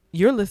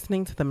You're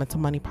listening to the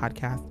Mental Money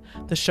Podcast,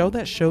 the show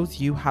that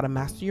shows you how to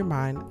master your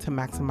mind to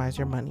maximize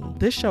your money.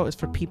 This show is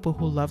for people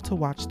who love to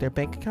watch their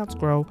bank accounts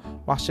grow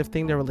while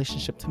shifting their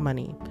relationship to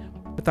money.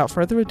 Without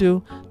further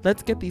ado,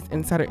 let's get these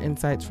insider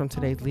insights from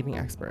today's leading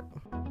expert.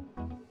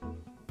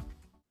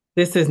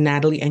 This is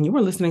Natalie, and you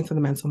are listening to the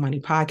Mental Money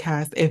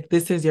Podcast. If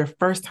this is your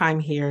first time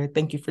here,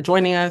 thank you for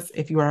joining us.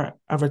 If you are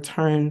a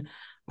return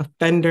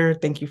offender,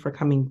 thank you for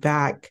coming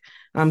back.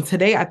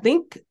 Today, I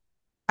think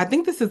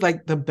this is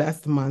like the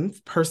best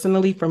month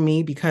personally for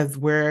me because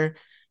we're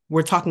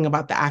talking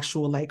about the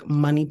actual like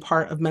money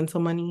part of mental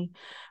money.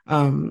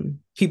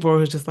 People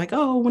are just like,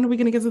 oh, when are we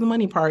going to get to the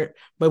money part?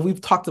 But we've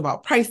talked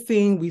about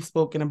pricing, we've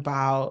spoken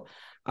about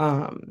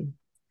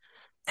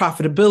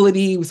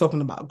profitability, we've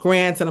spoken about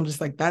grants, and I'm just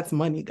like, that's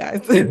money,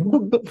 guys.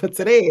 But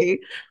today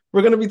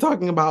we're going to be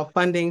talking about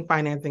funding,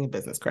 financing, and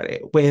business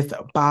credit with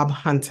Bob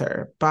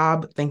Hunter.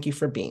 Bob, thank you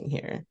for being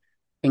here.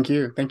 Thank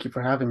you. Thank you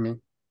for having me.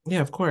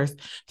 Yeah, of course.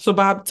 So,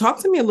 Bob, talk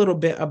to me a little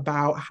bit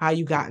about how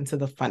you got into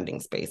the funding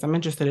space. I'm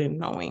interested in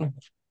knowing.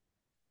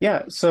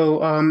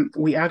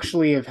 We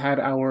actually have had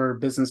our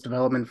business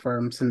development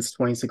firm since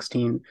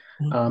 2016,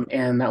 Mhm.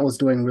 and that was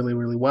doing really,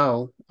 really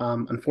well.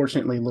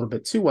 Unfortunately, a little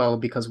bit too well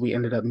because we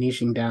ended up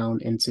niching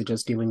down into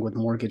just dealing with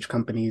mortgage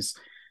companies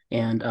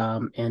and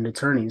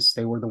attorneys.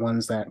 They were the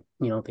ones that,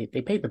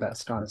 they paid the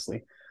best,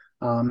 honestly.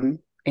 And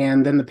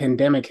then the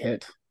pandemic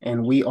hit,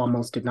 and we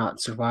almost did not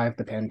survive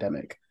the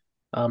pandemic.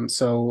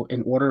 So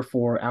in order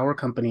for our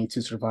company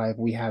to survive,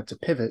 we had to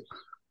pivot,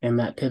 and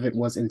that pivot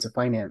was into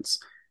finance.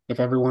 If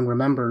everyone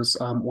remembers,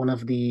 one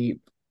of the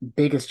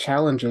biggest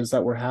challenges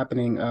that were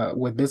happening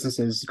with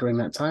businesses during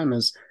that time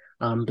is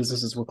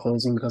businesses were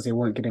closing because they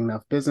weren't getting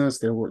enough business.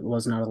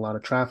 Was not a lot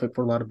of traffic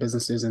for a lot of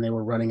businesses, and they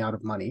were running out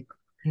of money.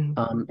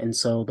 Mhm. And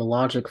so the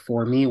logic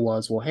for me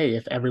was, well, hey,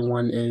 if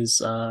everyone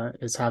is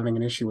having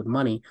an issue with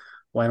money,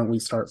 why don't we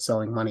start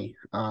selling money?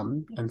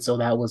 And so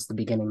that was the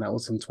beginning. That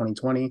was in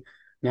 2020.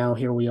 Now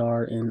here we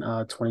are in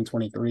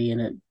 2023,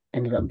 and it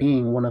ended up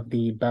being one of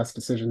the best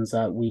decisions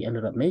that we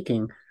ended up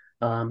making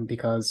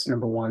because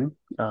number one,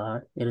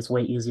 it is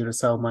way easier to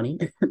sell money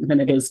than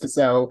it is to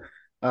sell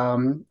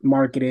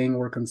marketing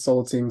or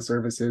consulting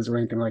services or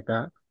anything like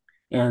that.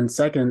 And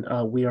second,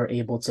 we are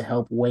able to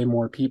help way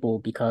more people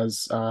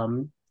because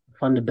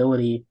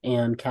fundability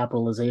and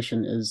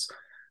capitalization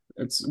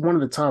it's one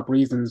of the top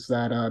reasons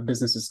that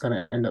businesses kind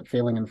of end up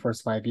failing in the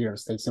first 5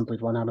 years. They simply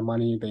run out of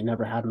money. They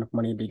never had enough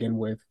money to begin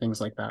with,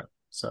 things like that.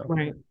 So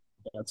Right,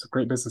 yeah, it's a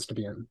great business to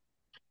be in.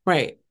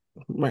 right,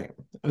 right.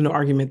 No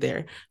argument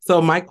there.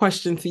 So, my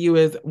question to you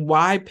is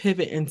why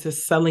pivot into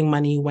selling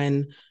money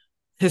when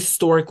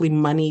historically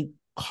money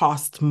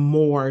cost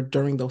more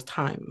during those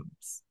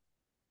times?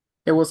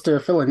 It was to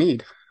fill a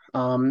need.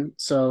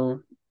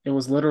 So it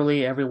was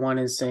literally everyone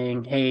is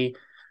saying, hey,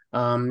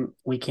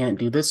 we can't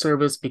do this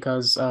service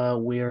because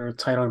we're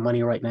tight on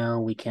money right now.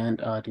 We can't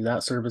do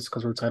that service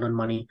because we're tight on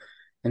money.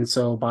 And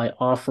so by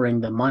offering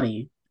the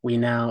money, we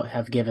now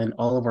have given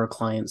all of our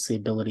clients the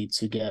ability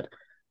to get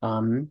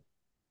um,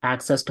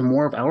 access to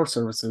more of our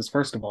services,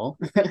 first of all.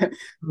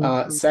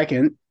 Mhm.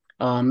 Second,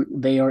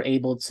 they are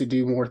able to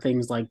do more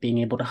things like being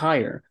able to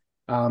hire.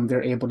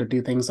 They're able to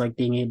do things like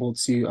being able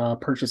to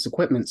purchase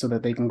equipment so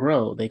that they can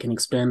grow, they can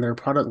expand their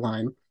product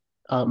line.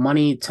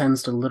 Money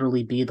tends to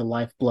literally be the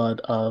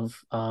lifeblood of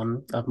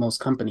most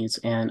companies,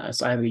 and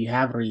it's either you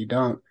have it or you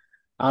don't.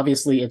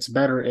 Obviously, it's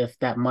better if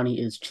that money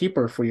is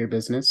cheaper for your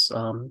business.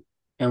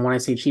 And when I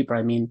say cheaper,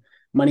 I mean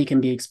money can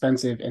be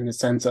expensive in the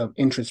sense of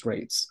interest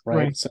rates, Right,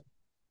 right? So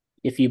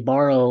if you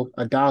borrow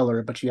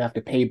 $1, but you have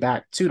to pay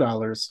back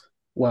 $2,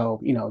 well,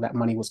 that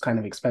money was kind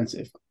of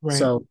expensive. right,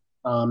 So,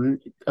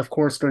 of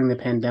course, during the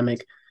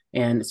pandemic,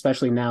 and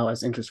especially now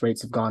as interest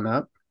rates have gone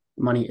up,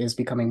 money is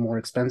becoming more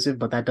expensive,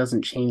 but that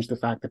doesn't change the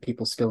fact that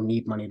people still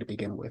need money to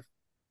begin with.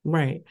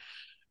 right.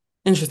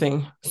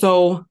 Interesting.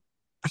 So,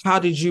 how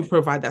did you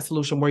provide that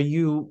solution? Were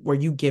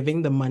you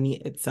giving the money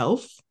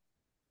itself?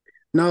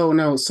 No,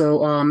 no.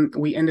 So,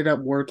 we ended up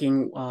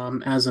working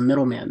as a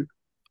middleman.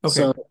 Okay.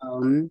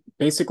 So,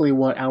 basically,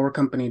 what our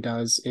company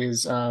does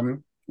is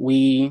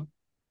we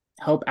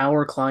help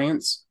our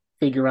clients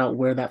figure out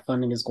where that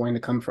funding is going to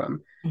come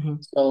from.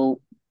 Mhm. So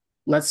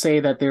let's say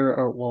that there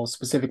are, well,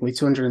 specifically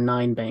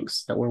 209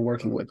 banks that we're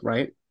working with,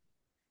 right?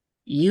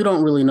 You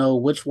don't really know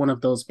which one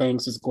of those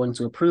banks is going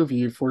to approve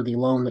you for the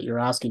loan that you're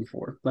asking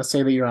for. Let's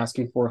say that you're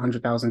asking for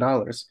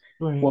 $100,000.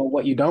 Right. Well,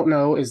 what you don't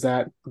know is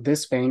that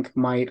this bank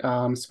might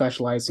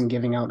specialize in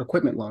giving out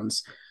equipment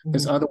loans.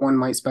 This Mhm. other one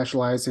might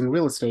specialize in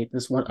real estate.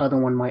 This one other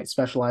one might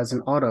specialize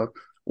in auto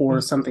or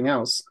Mhm. something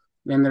else.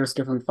 Then there's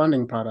different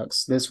funding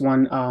products. This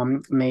one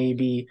may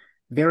be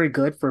very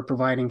good for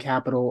providing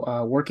capital,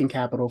 working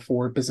capital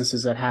for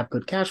businesses that have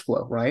good cash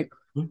flow, right?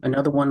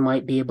 Another one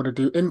might be able to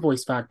do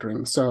invoice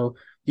factoring. So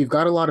you've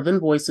got a lot of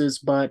invoices,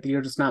 but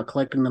you're just not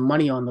collecting the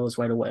money on those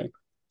right away.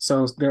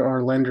 So there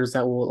are lenders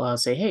that will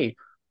say, hey,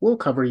 we'll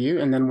cover you.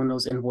 And then when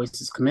those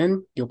invoices come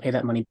in, you'll pay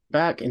that money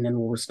back, and then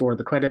we'll restore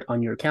the credit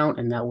on your account,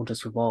 and that will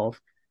just revolve.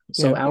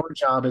 So Yeah. our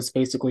job is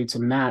basically to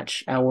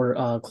match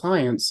our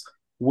clients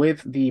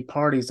with the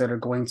parties that are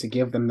going to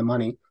give them the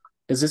money.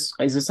 Is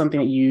this something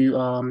that you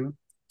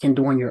can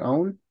do on your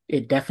own?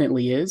 It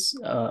definitely is.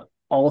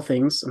 All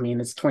things. I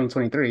mean, it's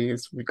 2023.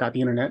 We've got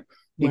the internet.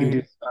 You can do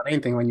Right.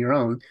 anything on your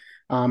own.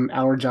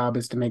 Our job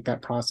is to make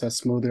that process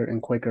smoother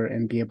and quicker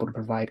and be able to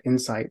provide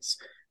insights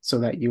so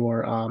that you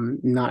are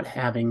not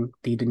having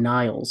the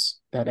denials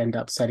that end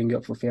up setting you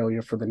up for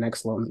failure for the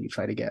next loan that you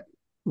try to get.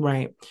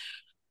 Right.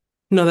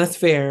 No, that's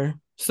fair.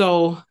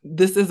 So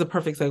this is a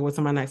perfect segue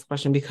to my next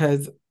question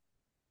because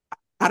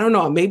I don't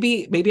know,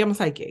 maybe I'm a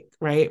psychic,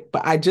 right?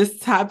 But I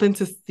just happen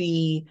to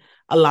see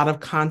a lot of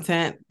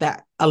content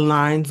that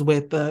aligns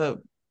with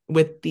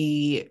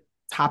the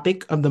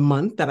topic of the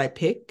month that I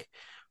pick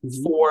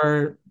Mhm.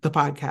 for the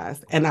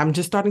podcast. And I'm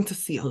just starting to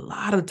see a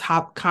lot of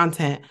top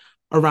content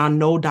around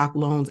no doc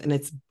loans and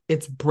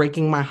it's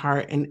breaking my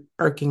heart and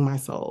irking my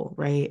soul,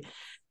 right?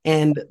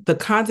 And the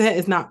content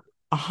is not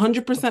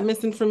 100%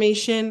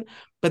 misinformation,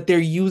 but they're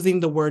using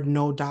the word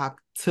no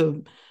doc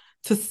to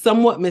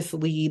somewhat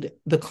mislead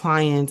the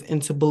clients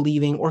into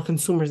believing or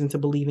consumers into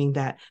believing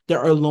that there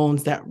are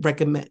loans that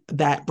recommend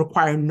that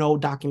require no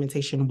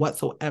documentation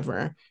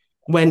whatsoever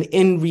when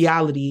in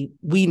reality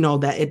we know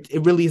that it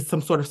really is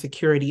some sort of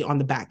security on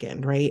the back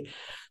end, right?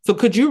 So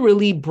could you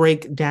really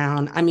break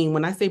down, I mean,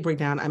 when I say break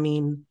down, I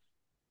mean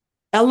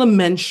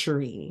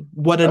elementary,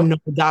 what a Oh, no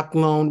doc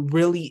loan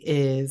really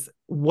is,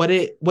 what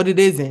it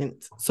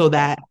isn't, so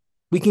that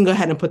we can go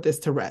ahead and put this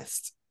to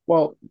rest.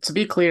 well, to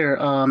be clear,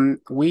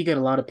 we get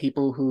a lot of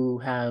people who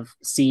have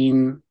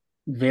seen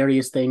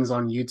various things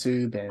on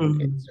YouTube and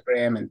Mhm.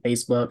 Instagram and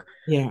Facebook.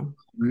 Yeah.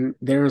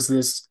 There's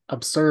this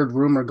absurd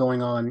rumor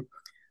going on,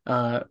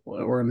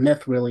 or a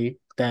myth really,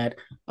 that,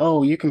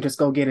 oh, you can just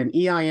go get an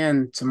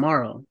EIN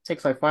tomorrow. It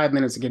takes like 5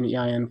 minutes to get an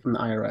EIN from the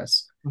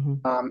IRS.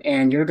 Mhm.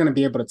 And you're going to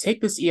be able to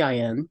take this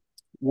EIN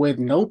with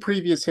no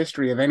previous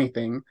history of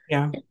anything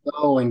Yeah. and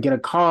go and get a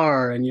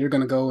car, and you're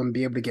going to go and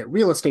be able to get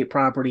real estate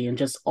property and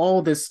just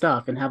all this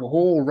stuff and have a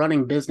whole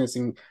running business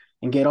and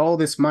get all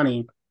this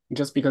money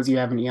just because you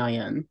have an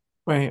EIN.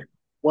 Right.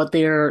 What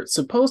they're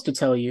supposed to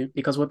tell you,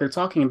 because what they're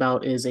talking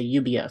about is a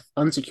UBF,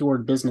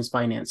 unsecured business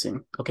financing,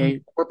 Mhm.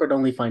 okay, corporate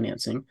only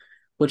financing,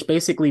 which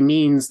basically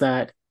means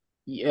that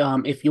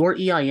if your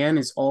EIN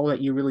is all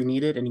that you really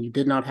needed and you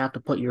did not have to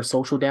put your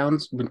social down,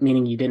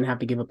 meaning you didn't have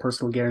to give a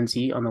personal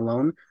guarantee on the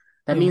loan,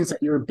 that Yeah. means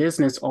that your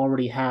business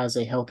already has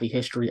a healthy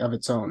history of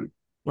its own,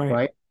 Right.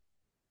 right?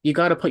 You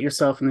got to put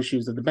yourself in the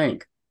shoes of the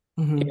bank.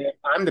 Mhm. If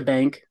I'm the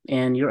bank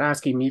and you're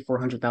asking me for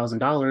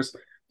 $100,000,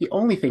 the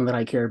only thing that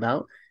I care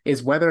about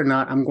is whether or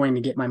not I'm going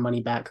to get my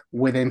money back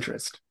with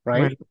interest,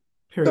 right? Right.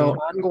 So Period.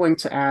 I'm going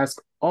to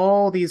ask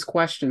all these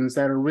questions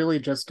that are really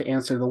just to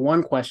answer the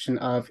one question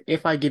of,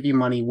 if I give you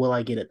money, will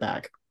I get it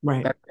back?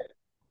 Right. That,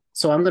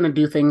 so I'm going to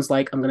do things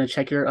like I'm going to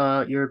check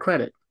your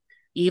credit.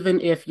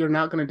 Even if you're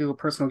not going to do a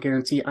personal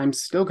guarantee, I'm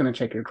still going to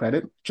check your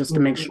credit just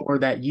to make Mhm. sure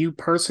that you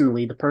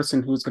personally, the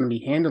person who's going to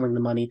be handling the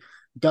money,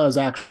 does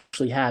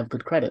actually have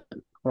good credit,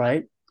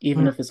 right?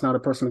 Even Mhm. if it's not a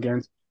personal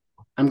guarantee.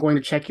 I'm going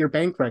to check your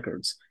bank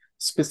records.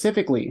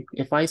 Specifically,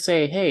 if I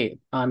say, hey,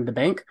 on the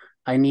bank,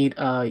 I need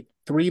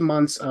 3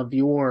 months of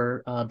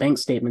your bank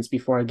statements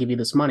before I give you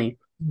this money,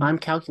 Mhm. I'm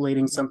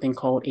calculating something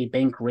called a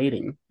bank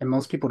rating. And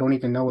most people don't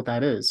even know what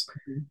that is.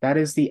 Mhm. That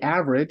is the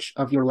average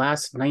of your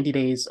last 90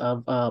 days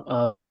of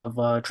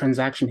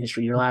transaction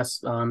history, your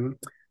last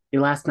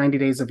 90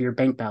 days of your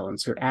bank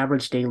balance, your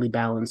average daily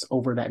balance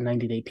over that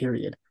 90-day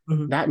period.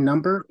 Mhm. That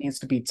number needs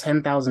to be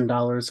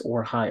 $10,000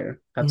 or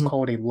higher. That's Mhm.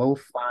 called a low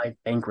five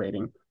bank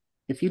rating.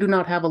 If you do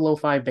not have a low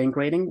five bank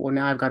rating, well,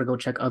 now I've got to go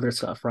check other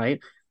stuff, right?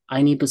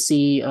 I need to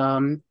see,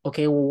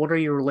 okay, well, what are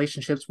your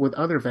relationships with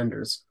other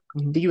vendors?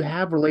 Mhm. Do you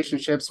have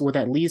relationships with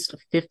at least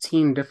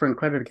 15 different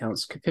credit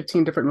accounts,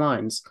 15 different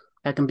lines?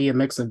 That can be a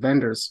mix of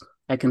vendors.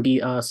 That can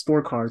be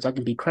store cards. That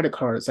can be credit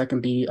cards. That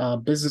can be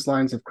business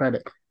lines of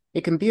credit.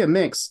 It can be a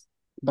mix.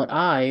 But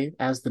I,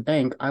 as the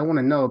bank, I want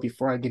to know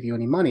before I give you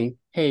any money,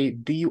 hey,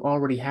 do you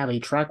already have a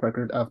track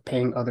record of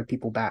paying other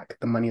people back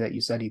the money that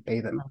you said you pay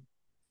them?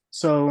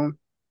 So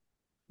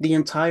the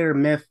entire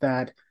myth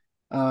that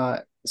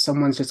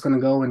someone's just going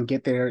to go and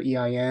get their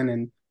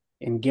EIN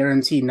and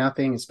guarantee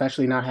nothing,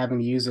 especially not having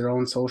to use their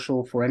own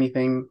social for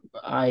anything,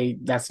 I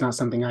that's not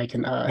something I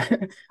can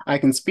I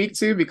can speak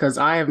to because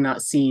I have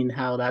not seen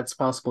how that's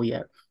possible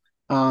yet.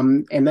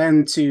 And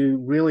then to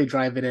really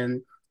drive it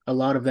in, a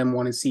lot of them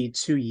want to see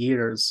 2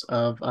 years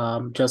of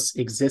just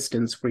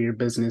existence for your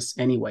business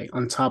anyway,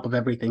 on top of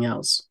everything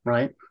else,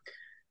 right?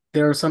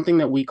 There's something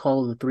that we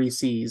call the three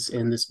C's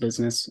in this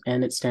business,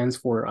 and it stands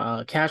for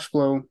cash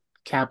flow,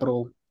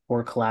 capital,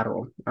 or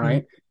collateral. All Mhm.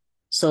 right.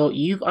 So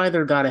you've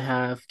either got to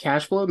have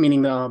cash flow,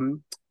 meaning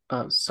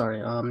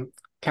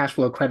cash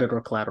flow, credit,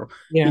 or collateral,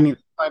 Yeah. meaning you've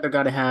either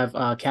got to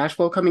have cash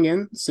flow coming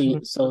in,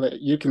 Mhm. so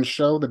that you can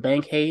show the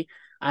bank, hey,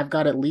 I've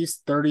got at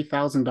least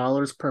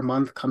 $30,000 per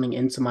month coming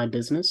into my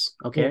business.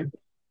 Yeah. Okay.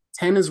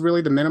 10 is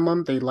really the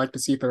minimum. They'd like to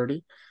see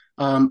 30.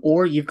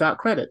 Or you've got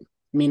credit,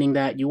 meaning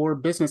that your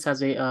business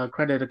has a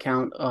credit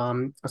account,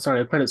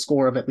 a credit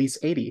score of at least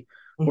 80,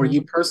 or Mhm.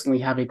 you personally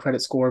have a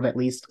credit score of at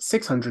least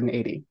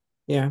 680.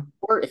 Yeah.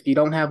 Or if you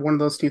don't have one of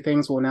those two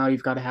things, well, now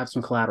you've got to have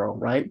some collateral,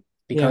 right? Yeah.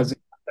 Because if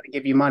I'm going to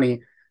give you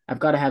money, I've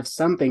got to have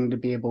something to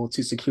be able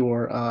to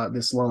secure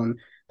this loan.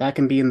 That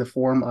can be in the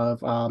form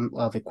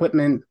of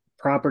equipment,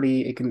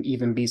 property. It can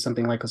even be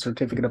something like a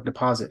certificate of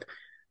deposit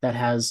that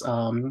has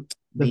The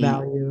the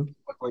value.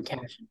 equivalent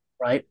cash,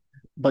 right?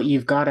 But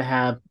you've got to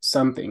have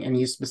something, and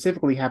you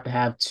specifically have to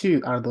have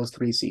two out of those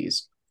three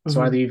C's. So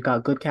Hmm. either you've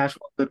got good cash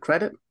flow, good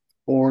credit,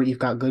 or you've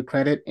got good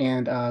credit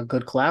and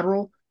good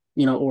collateral,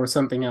 or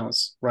something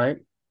else, right?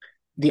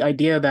 The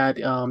idea that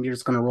you're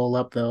just going to roll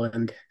up though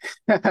and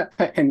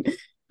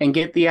and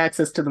get the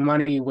access to the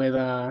money with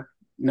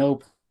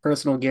no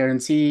personal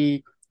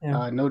guarantee,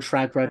 Yeah. no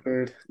track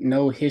record,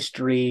 no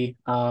history,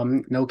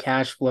 no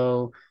cash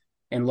flow,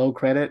 and low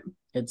credit.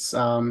 It's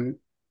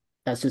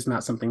that's just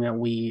not something that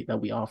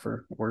we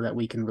offer or that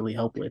we can really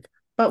help with.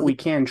 But we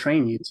can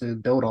train you to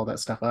build all that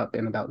stuff up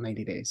in about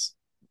 90 days.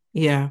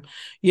 Yeah.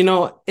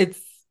 It's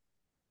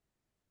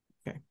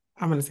okay.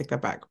 I'm gonna take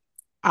that back.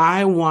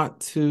 I want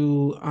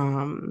to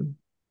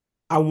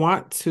I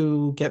want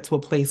to get to a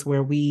place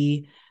where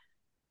we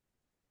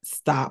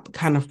stop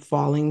kind of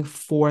falling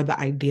for the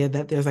idea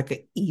that there's like an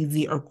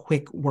easy or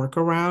quick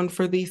workaround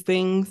for these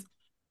things.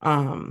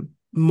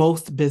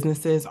 Most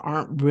businesses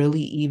aren't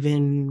really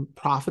even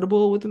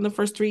profitable within the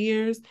first 3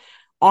 years.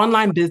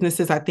 Online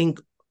businesses, I think,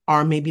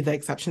 are maybe the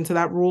exception to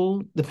that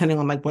rule, depending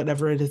on like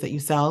whatever it is that you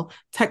sell.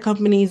 Tech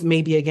companies,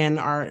 maybe again,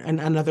 are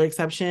another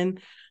exception.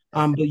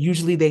 But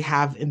usually they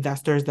have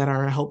investors that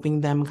are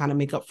helping them kind of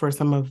make up for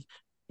some of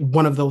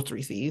one of those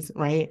three C's,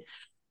 right?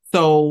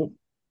 So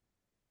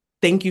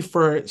thank you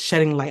for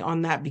shedding light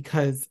on that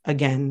because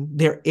again,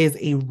 there is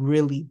a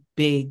really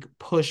big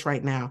push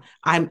right now.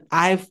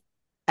 I've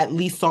at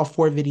least saw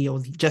 4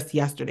 videos just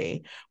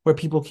yesterday where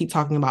people keep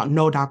talking about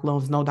no doc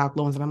loans,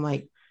 and I'm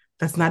like,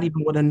 that's not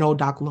even what a no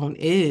doc loan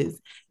is.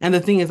 And the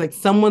thing is, like,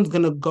 someone's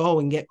gonna go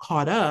and get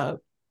caught up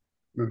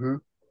Mm-hmm.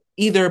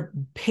 either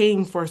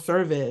paying for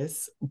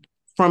service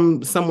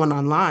from someone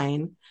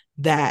online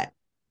that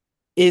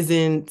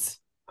isn't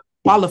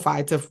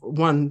qualified to,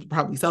 one,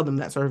 probably sell them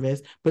that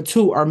service, but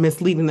two, are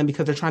misleading them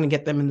because they're trying to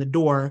get them in the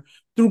door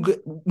through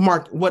good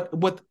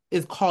what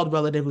is called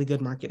relatively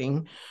good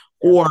marketing,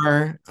 Yeah.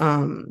 or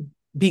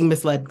being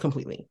misled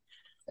completely.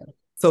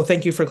 So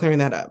thank you for clearing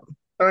that up.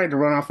 Sorry to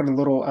run off on a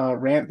little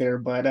rant there,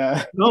 but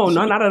No,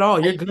 no, not at all.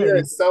 You're I hear good.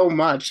 it so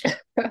much.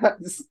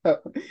 So,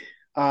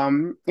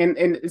 and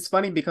it's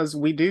funny because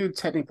we do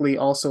technically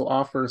also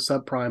offer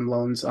subprime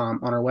loans on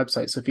our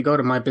website. So if you go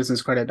to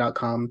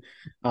mybusinesscredit.com,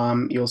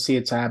 you'll see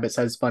a tab. It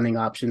says funding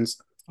options,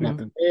 and at Mhm.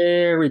 the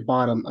very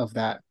bottom of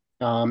that,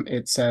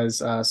 it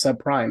says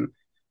subprime.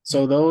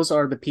 So those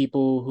are the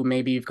people who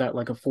maybe you've got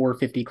like a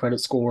 450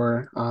 credit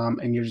score,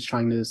 and you're just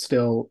trying to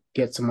still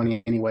get some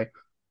money anyway.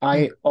 Mhm.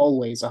 I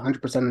always,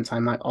 100% of the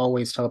time, I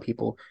always tell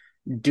people,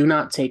 do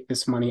not take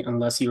this money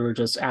unless you are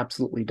just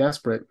absolutely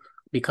desperate.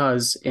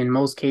 Because in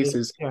most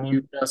cases, if Yeah.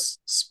 you just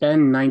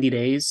spend 90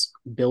 days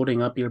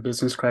building up your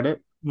business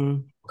credit,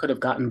 Mhm. could have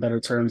gotten better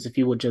terms if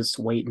you would just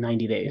wait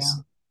 90 Yeah. days.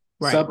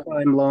 Right.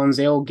 Subprime loans,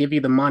 they'll give you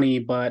the money,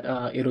 but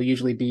it'll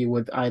usually be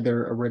with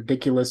either a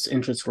ridiculous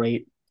interest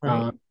rate,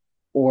 Right.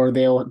 or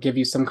they'll give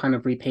you some kind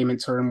of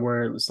repayment term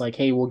where it's like,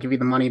 hey, we'll give you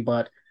the money,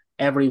 but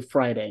every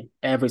Friday,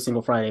 every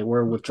single Friday,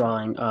 we're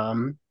withdrawing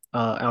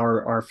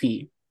our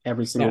fee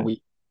every single Yeah.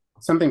 week.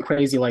 Something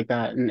crazy like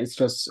that. And it's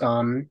just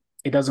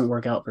it doesn't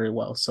work out very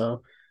well.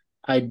 So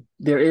I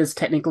there is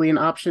technically an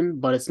option,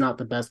 but it's not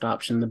the best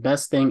option. The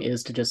best thing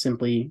is to just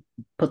simply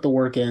put the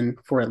work in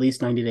for at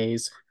least 90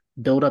 days,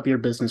 build up your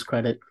business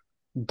credit,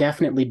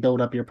 definitely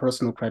build up your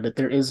personal credit.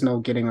 There is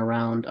no getting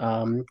around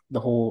the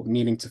whole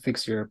needing to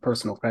fix your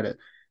personal credit.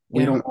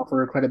 We Yeah. don't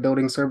offer credit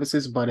building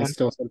services, but Yeah. it's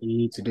still something you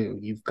need to do.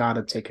 You've got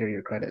to take care of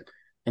your credit.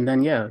 And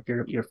then yeah,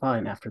 you're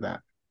fine after that.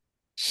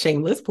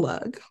 Shameless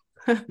plug.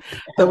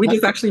 So we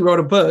just actually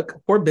wrote a book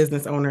for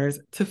business owners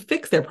to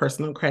fix their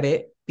personal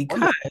credit because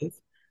Wonderful.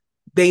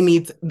 they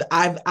need to,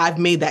 I've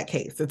made that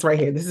case. It's right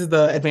here. This is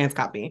the advanced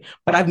copy.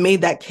 But I've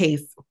made that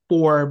case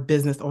for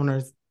business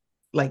owners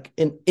like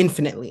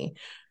infinitely.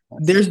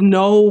 Yes.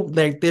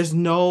 There's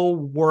no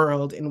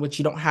world in which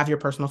you don't have your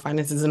personal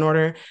finances in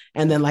order,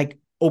 and then like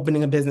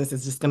opening a business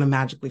is just going to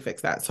magically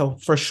fix that. So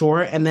for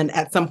sure, and then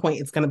at some point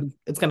it's going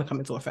to come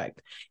into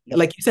effect. Yep.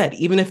 Like you said,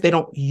 even if they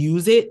don't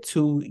use it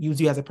to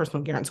use you as a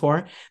personal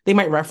guarantor, they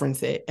might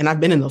reference it. And I've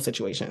been in those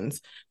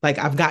situations. Like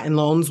I've gotten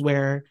loans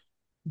where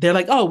they're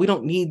like, oh, we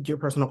don't need your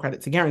personal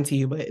credit to guarantee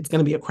you, but it's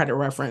going to be a credit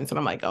reference. And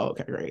I'm like, oh,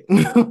 okay, great.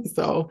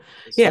 So,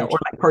 It's yeah, so or true.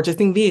 like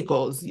purchasing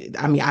vehicles.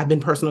 I mean, I've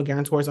been personal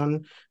guarantors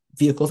on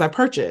vehicles I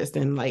purchased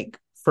and like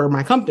for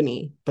my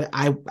company, but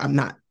I'm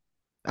not,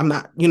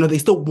 they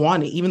still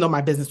want it, even though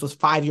my business was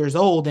 5 years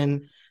old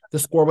and the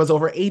score was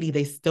over 80,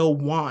 they still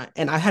want,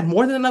 and I had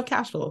more than enough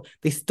cash flow.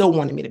 They still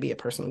wanted me to be a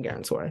personal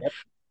guarantor. Yep.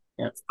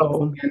 Yep.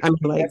 So And I'm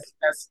like,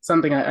 that's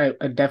something I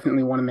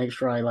definitely want to make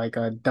sure I like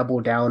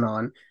double down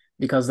on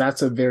because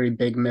that's a very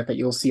big myth that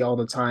you'll see all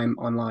the time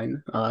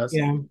online,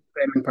 yeah,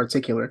 in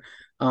particular.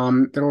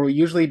 There will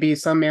usually be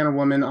some man or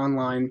woman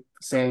online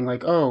saying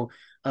like, "Oh,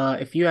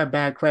 if you have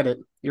bad credit,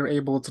 you're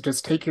able to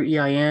just take your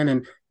EIN,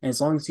 and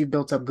as long as you've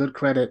built up good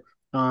credit,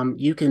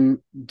 you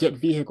can get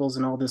vehicles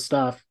and all this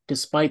stuff,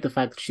 despite the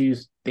fact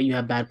that you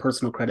have bad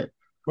personal credit.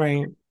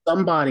 Right.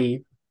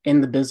 Somebody in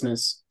the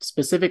business,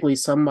 specifically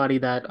somebody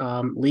that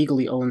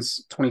legally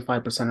owns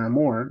 25% or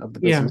more of the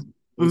Yeah.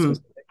 business,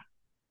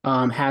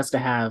 Hmm. has to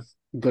have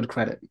good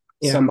credit.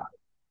 Yeah. Somebody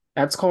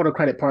that's called a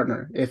credit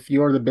partner. If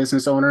you're the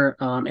business owner,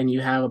 and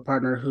you have a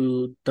partner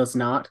who does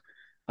not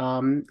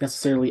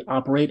necessarily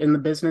operate in the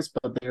business,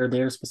 but they're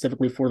there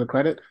specifically for the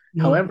credit.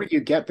 Hmm. However, you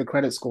get the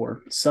credit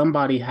score,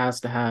 somebody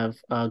has to have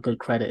good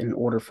credit in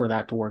order for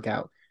that to work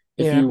out.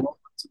 If Yeah. you walk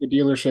to the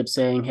dealership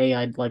saying, "Hey,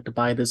 I'd like to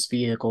buy this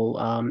vehicle,"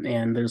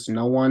 and there's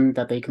no one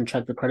that they can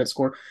check the credit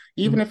score,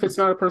 even if it's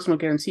not a personal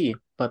guarantee,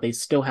 but they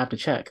still have to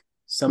check.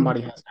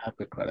 Somebody Mhm. has to have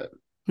good credit.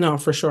 No,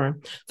 for sure.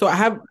 So I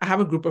have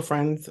a group of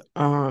friends.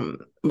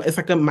 It's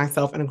like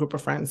myself and a group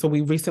of friends. So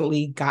we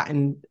recently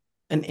gotten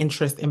an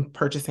interest in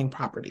purchasing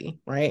property,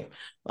 right?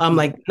 Mhm.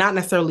 Like not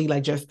necessarily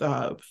like just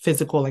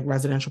physical like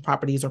residential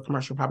properties or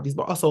commercial properties,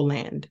 but also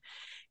land.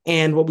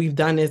 And what we've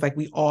done is like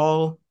we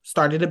all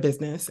started a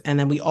business and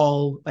then we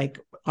all like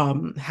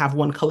have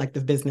one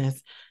collective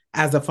business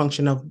as a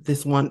function of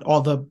this one,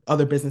 all the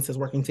other businesses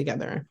working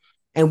together.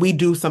 And we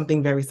do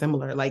something very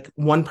similar. Like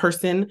one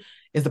person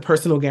is the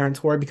personal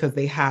guarantor because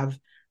they have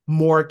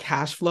more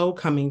cash flow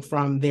coming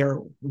from their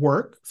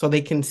work. So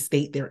they can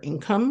state their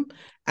income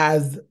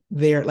as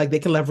their, like they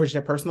can leverage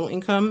their personal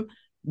income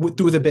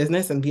through the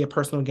business and be a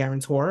personal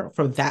guarantor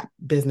for that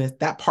business,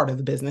 that part of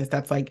the business.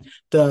 That's like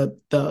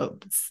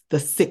the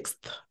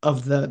sixth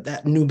of the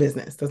that new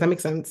business. Does that make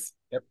sense?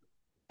 Yep.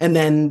 And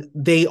then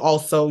they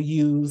also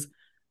use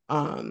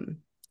um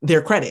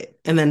their credit.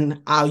 And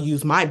then I'll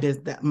use my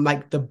business,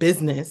 like the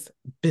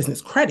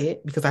business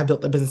credit, because I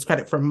built the business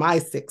credit for my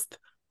sixth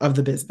of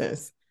the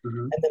business.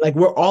 Mhm. And then like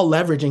we're all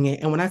leveraging it.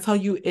 And when I tell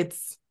you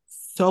it's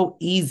so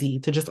easy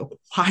to just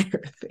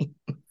acquire things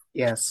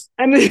Yes.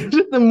 and it's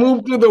just to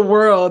move through the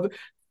world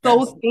Yes.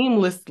 so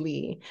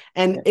seamlessly.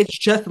 And Yes. it's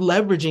just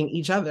leveraging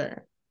each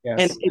other. And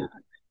Yes. it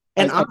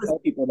and I honestly, tell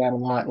people that a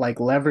lot, like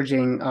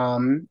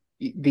leveraging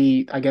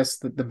the I guess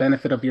the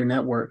benefit of your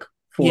network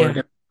for yeah.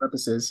 different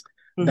purposes.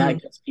 Hmm.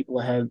 That gets people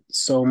ahead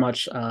so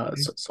much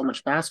so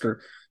much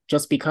faster.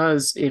 Just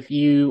because if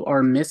you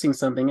are missing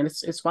something, and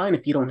it's fine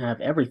if you don't have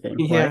everything,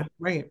 right? Yeah,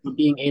 right. But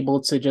being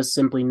able to just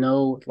simply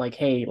know, like,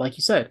 hey, like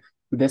you said,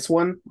 this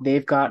one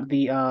they've got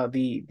the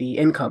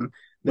income.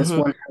 This Hmm.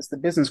 one has the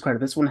business credit.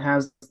 This one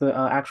has the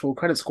actual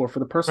credit score for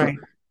the personal. Right,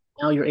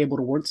 Now you're able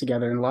to work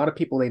together. And a lot of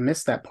people they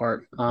miss that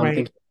part. right,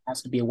 Think it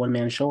has to be a one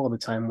man show all the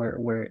time,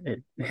 where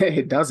it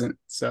it doesn't.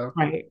 So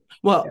right. yeah.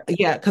 Well,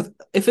 yeah, because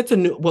if it's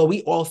well,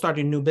 we all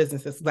started new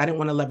businesses because I didn't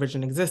want to leverage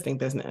an existing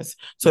business.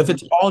 So if Mhm.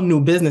 it's all new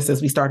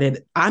businesses we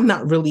started, I'm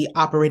not really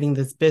operating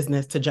this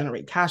business to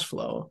generate cash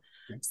flow.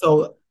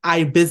 So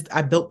I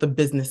built the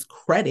business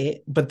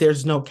credit, but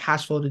there's no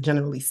cash flow to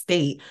generally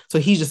state. So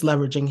he's just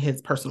leveraging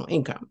his personal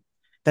income.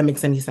 That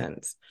makes any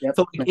sense. Yep.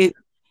 So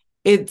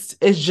it's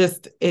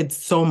just it's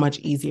so much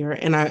easier,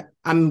 and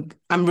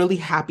I'm really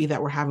happy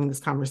that we're having this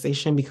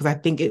conversation because I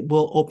think it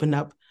will open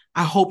up.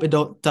 I hope it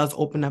does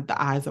open up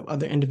the eyes of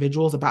other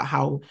individuals about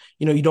how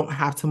you don't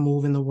have to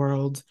move in the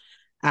world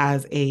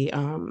as a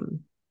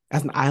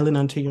as an island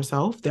unto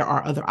yourself. There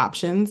are other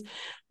options,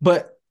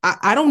 but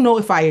I don't know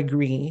if I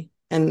agree,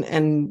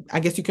 and I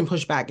guess you can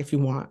push back if you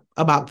want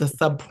about the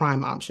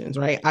subprime options,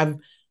 right?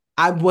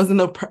 I was in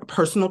the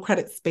personal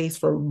credit space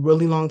for a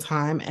really long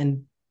time,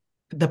 and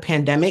the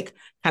pandemic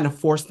kind of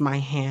forced my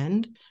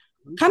hand,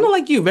 kind of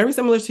like you, very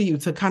similar to you,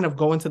 to kind of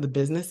go into the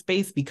business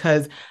space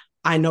because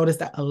I noticed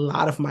that a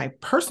lot of my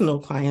personal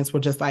clients were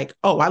just like,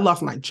 oh, I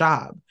lost my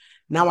job.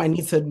 Now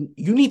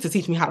you need to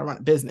teach me how to run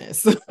a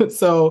business.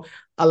 So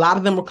a lot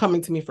of them were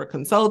coming to me for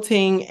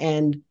consulting.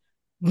 And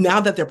now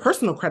that their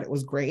personal credit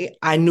was great,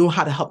 I knew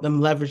how to help them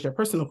leverage their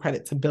personal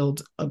credit to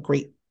build a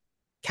great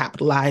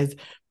capitalized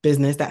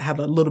business that had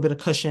a little bit of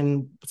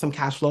cushion, some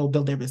cash flow,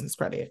 build their business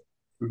credit.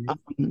 Mhm.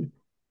 Um,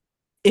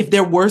 if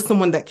there were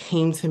someone that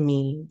came to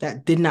me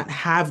that did not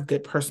have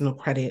good personal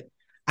credit,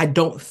 I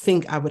don't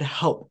think I would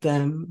help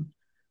them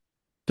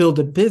build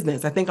a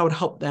business. I think I would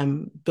help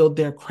them build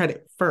their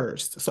credit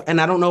first. So, and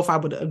I don't know if I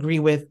would agree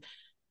with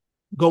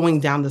going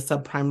down the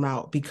subprime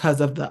route because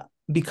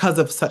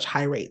of such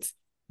high rates.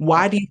 Yeah.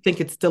 Why do you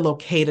think it's still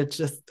okay to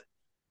just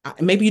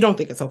maybe you don't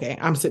think it's okay.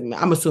 I'm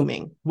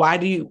assuming. Why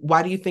do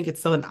you think it's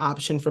still an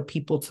option for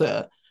people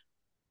to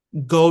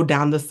go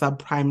down the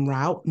subprime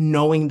route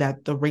knowing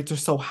that the rates are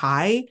so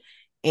high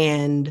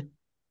and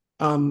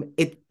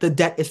the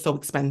debt is so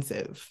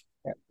expensive.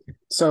 Yeah.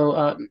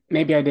 So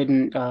maybe I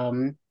didn't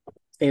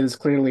say this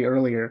clearly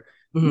earlier,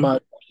 Mm-hmm.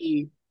 but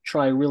we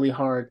try really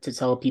hard to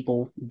tell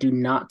people do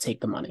not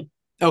take the money.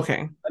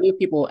 Okay. Many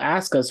people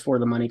ask us for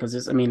the money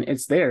because I mean,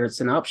 it's there,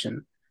 it's an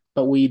option,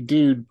 but we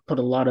do put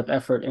a lot of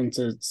effort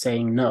into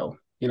saying no.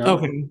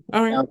 Okay.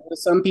 All right. Now,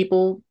 some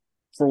people,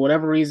 for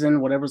whatever reason,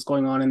 whatever's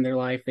going on in their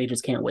life, they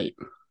just can't wait.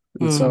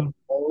 And so,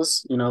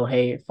 Mm.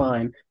 hey,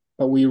 fine.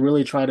 But we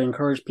really try to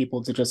encourage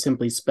people to just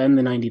simply spend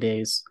the 90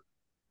 days,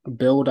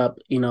 build up,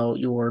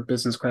 your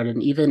business credit.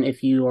 And even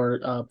if you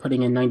are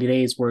putting in 90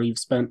 days where you've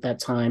spent that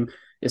time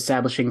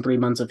establishing 3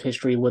 months of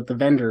history with the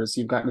vendors,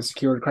 you've gotten a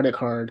secured credit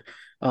card,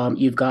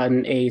 you've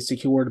gotten a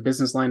secured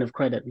business line of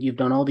credit, you've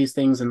done all these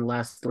things in the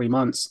last 3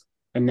 months,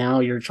 and now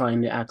you're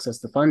trying to access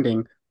the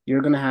funding.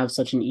 You're going to have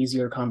such an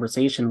easier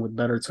conversation with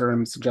better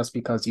terms just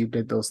because you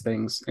did those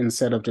things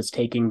instead of just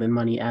taking the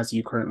money as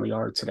you currently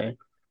are today.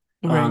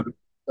 Right. Um,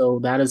 so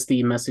that is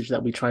the message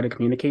that we try to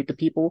communicate to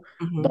people.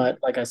 Mm-hmm. But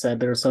like I said,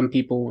 there are some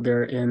people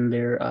they're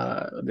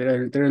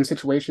in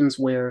situations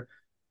where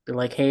they're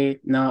like, hey,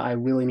 no, I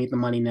really need the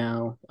money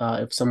now.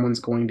 If someone's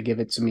going to give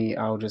it to me,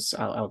 I'll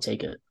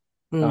take it.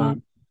 Mm-hmm.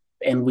 Um,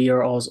 and we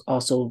are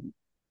also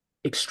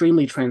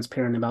extremely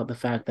transparent about the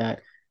fact that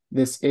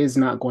this is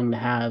not going to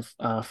have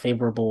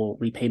favorable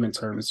repayment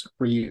terms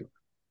for you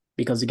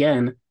because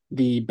again,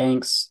 the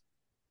banks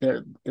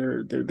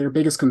their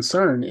biggest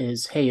concern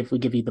is, hey, if we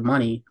give you the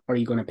money, are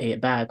you going to pay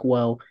it back?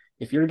 Well,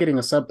 if you're getting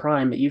a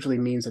subprime, it usually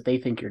means that they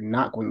think you're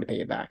not going to pay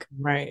it back.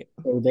 Right.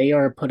 So they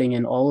are putting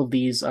in all of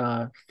these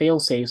fail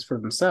safes for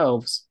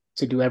themselves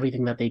to do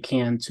everything that they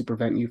can to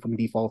prevent you from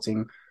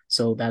defaulting.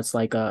 So that's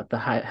like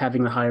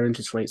having the higher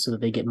interest rate so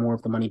that they get more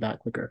of the money back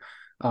quicker.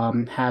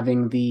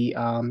 Having the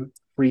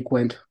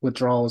frequent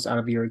withdrawals out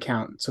of your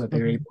account so that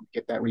they're Mm-hmm. able to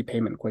get that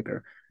repayment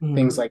quicker. Mm-hmm.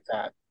 Things like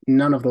that.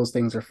 None of those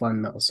things are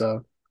fun though.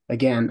 So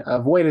again,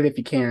 avoid it if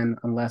you can,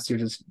 unless you're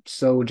just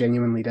so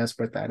genuinely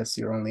desperate that it's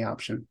your only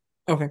option.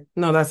 Okay.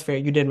 No, that's fair.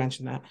 You did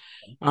mention that.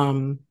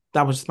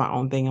 That was just my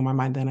own thing in my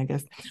mind then, I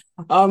guess.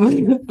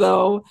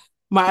 So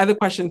my other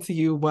question to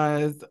you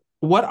was,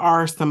 what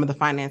are some of the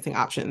financing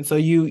options? So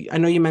I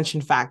know you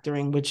mentioned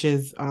factoring, which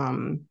is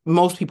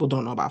most people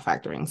don't know about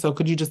factoring. So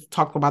could you just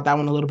talk about that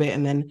one a little bit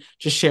and then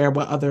just share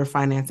what other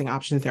financing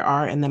options there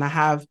are? And then I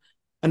have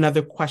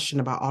another question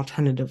about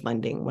alternative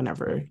lending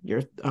whenever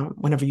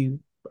you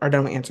are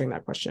done with answering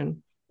that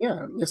question.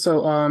 Yeah.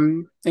 So,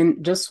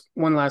 and just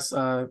one last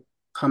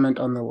comment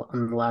on the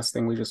last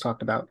thing we just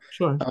talked about.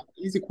 Sure.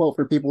 Easy quote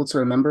for people to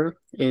remember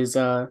is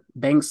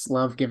banks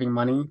love giving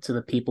money to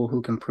the people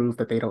who can prove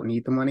that they don't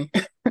need the money.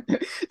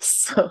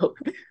 So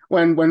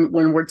when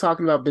we're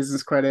talking about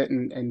business credit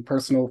and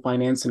personal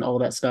finance and all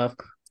that stuff,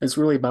 it's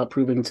really about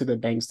proving to the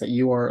banks that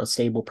you are a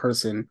stable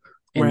person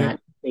and Right. that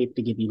it's safe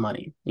to give you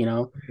money, you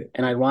know?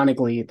 And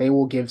ironically, they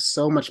will give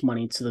so much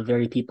money to the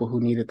very people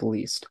who need it the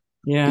least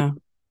Yeah.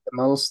 the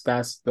most,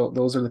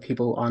 those are the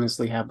people who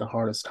honestly have the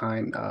hardest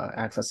time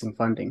accessing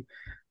funding.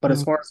 But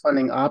as Mm, far as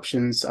funding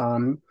options,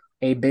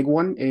 a big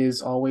one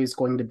is always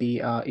going to be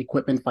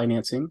equipment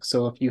financing.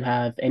 So if you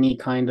have any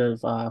kind of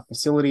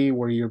facility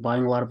where you're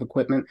buying a lot of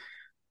equipment,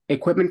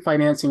 equipment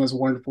financing is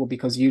wonderful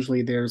because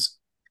usually there's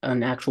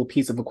an actual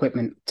piece of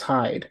equipment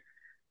tied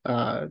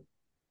uh,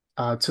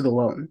 to the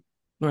loan.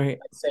 right.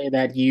 Let's say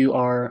that you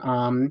are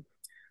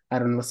I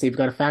don't know, let's say you've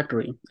got a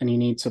factory and you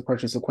need to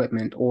purchase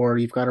equipment, or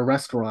you've got a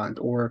restaurant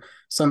or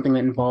something that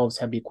involves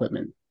heavy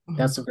equipment. Mhm.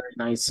 That's a very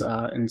nice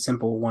and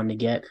simple one to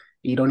get.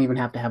 You don't even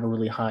have to have a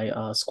really high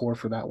score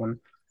for that one.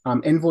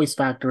 Invoice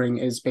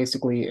factoring is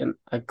basically, and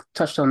I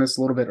touched on this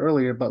a little bit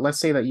earlier, but let's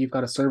say that you've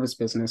got a service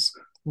business.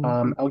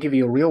 Mhm. I'll give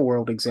you a real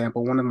world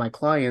example. One of my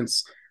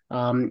clients,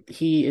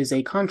 he is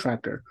a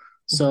contractor.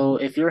 Mhm. So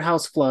if your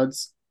house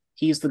floods,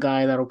 he's the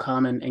guy that'll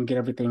come and get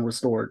everything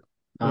restored,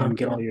 Yeah.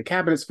 get all your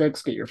cabinets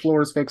fixed, get your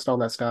floors fixed, all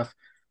that stuff.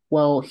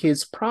 Well,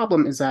 his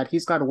problem is that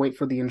he's got to wait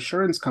for the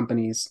insurance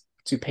companies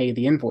to pay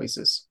the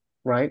invoices,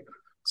 right?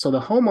 So the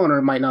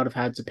homeowner might not have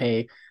had to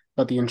pay,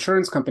 but the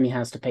insurance company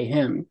has to pay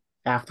him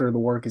after the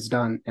work is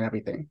done and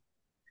everything.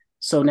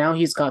 So now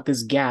he's got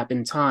this gap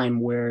in time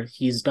where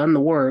he's done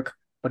the work,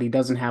 but he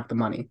doesn't have the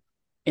money.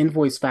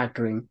 Invoice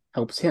factoring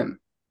helps him.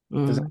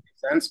 Does that Mm,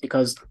 make sense?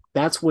 Because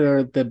that's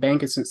where the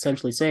bank is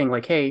essentially saying,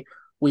 like, hey,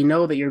 we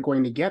know that you're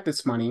going to get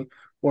this money,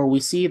 or we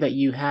see that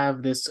you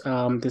have this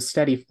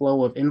steady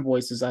flow of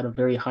invoices at a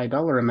very high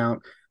dollar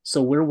amount.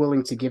 So we're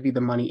willing to give you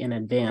the money in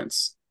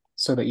advance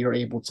so that you're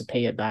able to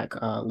pay it back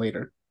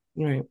later.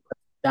 right.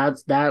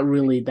 That I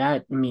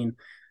mean,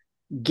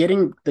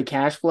 getting the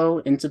cash flow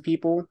into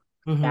people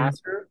Hmm.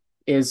 faster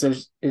is I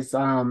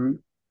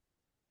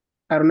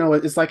don't know,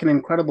 it's like an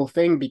incredible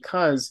thing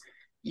because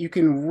you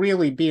can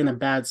really be in a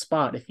bad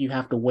spot if you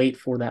have to wait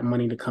for that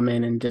money to come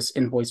in and just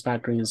invoice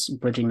factoring is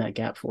bridging that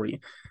gap for you.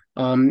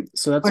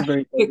 So that's a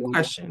very great Quick one.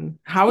 question.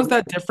 How is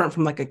that different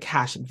from like a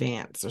cash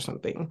advance or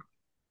something?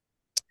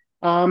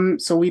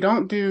 So we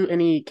don't do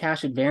any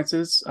cash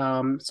advances.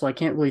 So I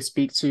can't really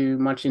speak too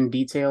much in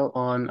detail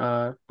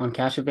on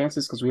cash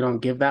advances because we don't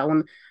give that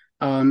one.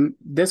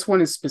 This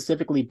one is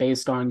specifically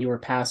based on your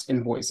past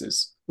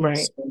invoices. Right.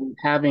 So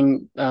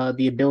having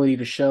the ability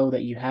to show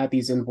that you had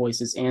these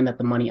invoices and that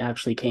the money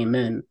actually came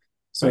in,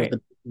 so that Right. the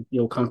people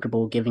feel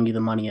comfortable giving you the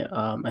money ahead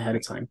of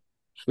Right. time.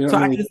 We don't So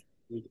I really just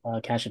do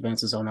cash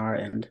advances on our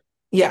end.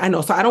 Yeah, I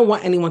know. So I don't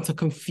want anyone to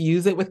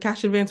confuse it with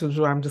cash advance, which is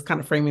why I'm just kind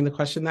of framing the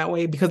question that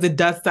way because it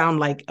does sound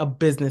like a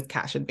business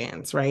cash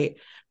advance, right?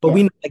 But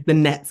we Yeah. know like the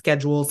net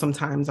schedules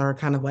sometimes are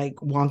kind of like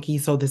wonky,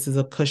 so this is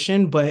a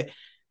cushion, but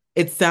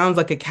it sounds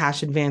like a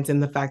cash advance in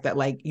the fact that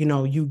like,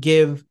 you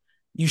give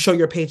you show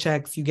your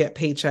paychecks, you get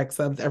paychecks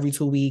of every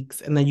 2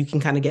 weeks, and then you can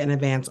kind of get an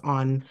advance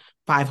on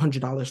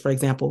 $500, for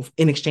example,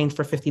 in exchange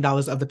for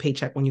 $50 of the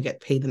paycheck when you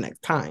get paid the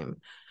next time.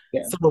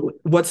 Yeah. So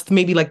what's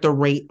maybe like the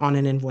rate on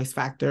an invoice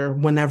factor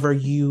whenever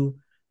you're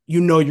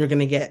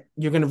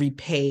gonna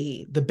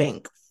repay the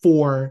bank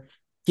for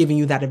giving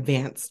you that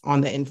advance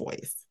on the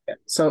invoice?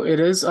 So it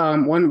is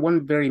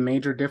one very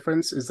major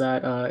difference is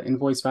that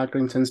invoice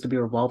factoring tends to be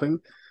revolving.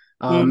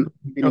 Mm,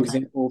 An okay.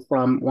 example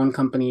from one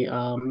company,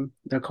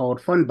 they're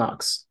called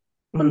Fundbox.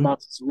 Mm,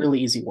 Fundbox is a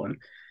really easy one,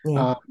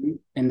 yeah. um,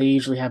 and they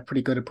usually have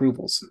pretty good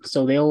approvals.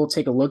 So they'll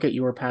take a look at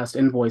your past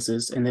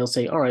invoices and they'll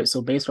say, all right,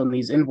 so based on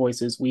these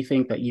invoices, we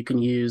think that you can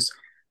use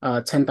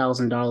a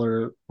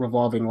 $10,000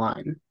 revolving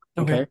line.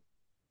 Okay. Okay.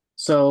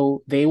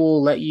 So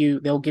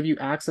they'll give you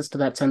access to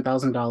that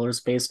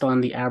 $10,000 based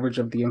on the average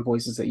of the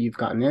invoices that you've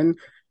gotten in.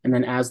 And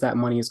then as that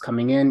money is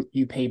coming in,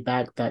 you pay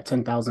back that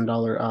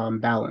 $10,000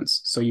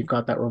 balance. So you've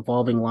got that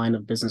revolving line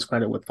of business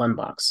credit with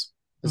Fundbox.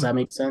 Does Mm, that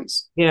make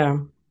sense? yeah.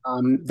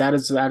 That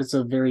is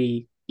a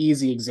very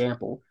easy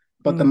example,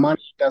 but the Mm,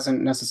 money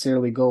doesn't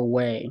necessarily go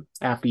away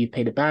after you've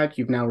paid it back.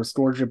 You've now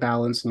restored your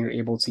balance and you're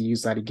able to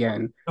use that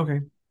again.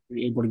 okay.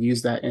 You're able to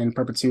use that in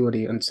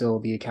perpetuity until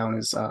the account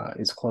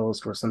is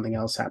closed or something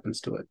else happens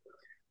to it.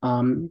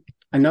 Um,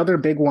 Another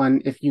big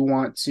one, if you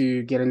want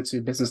to get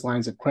into business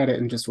lines of credit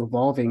and just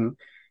revolving,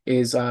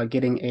 is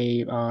getting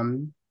a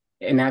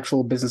an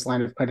actual business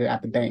line of credit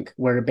at the bank,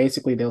 where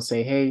basically they'll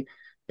say, "Hey,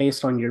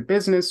 based on your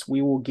business,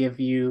 we will give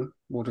you.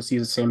 We'll just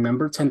use the same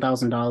number,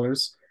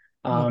 $10,000.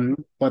 Mm,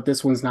 But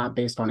this one's not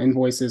based on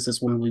invoices.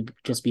 This one would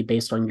just be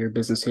based on your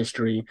business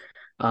history,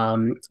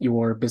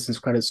 your business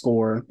credit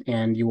score,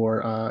 and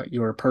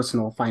your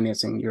personal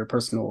financing, your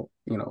personal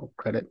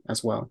credit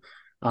as well."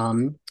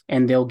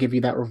 And they'll give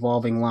you that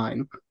revolving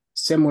line,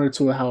 similar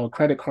to how a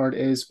credit card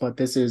is, but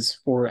this is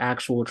for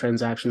actual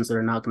transactions that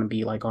are not going to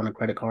be like on a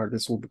credit card.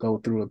 This will go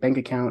through a bank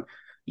account.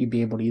 You'd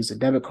be able to use a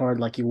debit card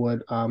like you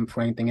would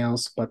for anything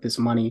else, but this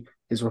money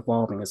is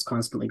revolving. It's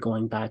constantly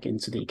going back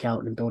into the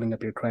account and building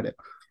up your credit.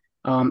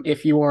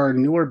 If you are a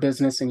newer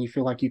business and you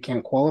feel like you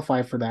can't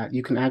qualify for that,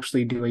 you can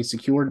actually do a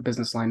secured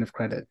business line of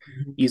credit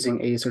mhm,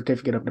 using a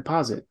certificate of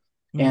deposit.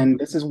 mhm. And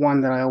this is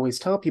one that I always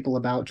tell people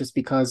about just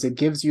because it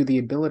gives you the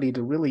ability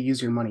to really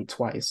use your money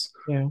twice.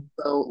 Yeah.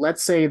 So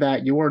let's say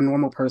that you're a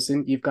normal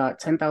person, you've got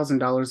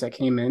 $10,000 that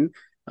came in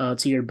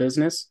to your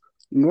business.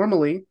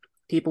 Normally,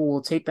 people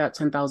will take that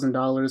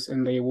 $10,000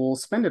 and they will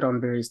spend it on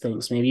various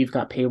things. Maybe you've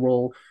got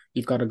payroll,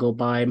 you've got to go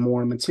buy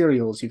more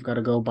materials, you've got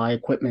to go buy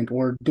equipment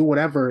or do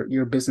whatever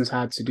your business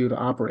had to do to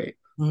operate.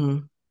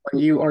 Mhm,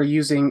 When you are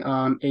using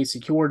a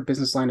secured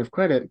business line of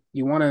credit,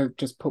 you want to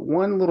just put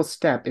one little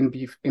step in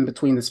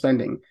between the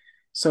spending.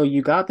 So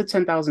you got the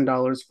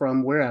 $10,000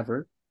 from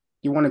wherever.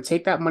 You want to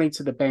take that money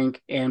to the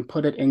bank and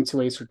put it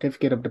into a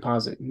certificate of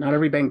deposit. Not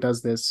every bank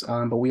does this,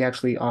 but we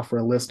actually offer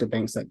a list of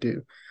banks that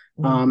do.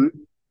 mhm, Um,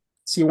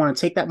 so you want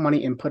to take that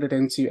money and put it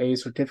into a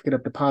certificate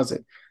of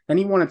deposit. Then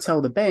you want to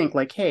tell the bank,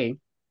 like, hey,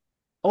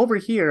 over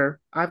here,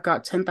 I've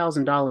got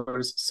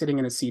 $10,000 sitting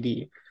in a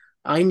CD.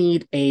 I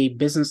need a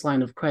business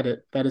line of credit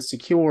that is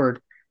secured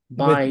with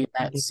by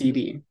that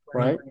CD,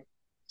 right. right?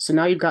 So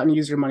now you've gotten to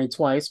use your money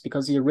twice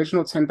because the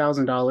original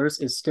 $10,000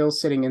 is still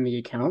sitting in the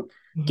account,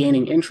 Mhm,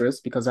 gaining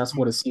interest because that's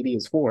what a CD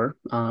is for.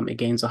 It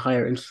gains a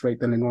higher interest rate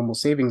than a normal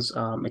savings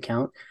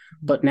account.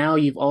 But now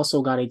you've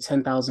also got a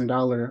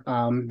 $10,000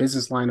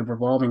 business line of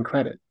revolving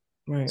credit.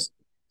 right.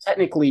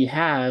 Technically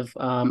have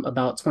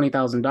about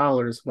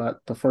 $20,000, but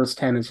the first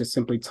 10 is just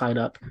simply tied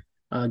up,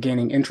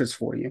 gaining interest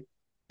for you.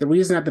 The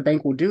reason that the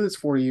bank will do this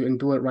for you and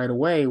do it right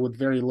away with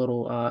very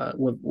little,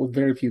 with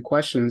very few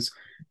questions,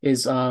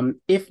 is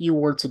if you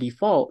were to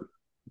default,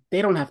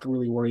 they don't have to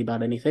really worry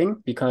about anything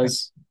Right.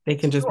 because They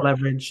it's can just secure.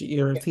 leverage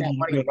your Get that CD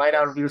money rate. right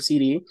out of your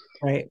CD.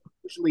 Right.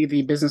 Usually,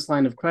 the business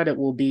line of credit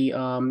will be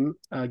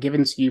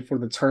given to you for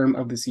the term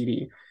of the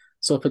CD.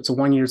 So if it's a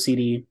 1 year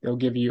CD, they'll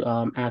give you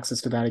access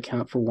to that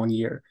account for 1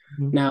 year.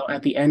 Mhm, Now,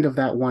 at the end of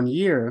that 1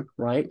 year,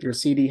 right, your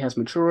CD has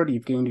matured,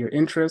 you've gained your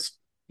interest,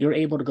 you're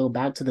able to go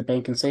back to the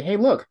bank and say, hey,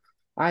 look,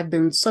 I've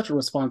been such a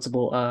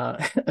responsible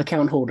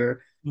account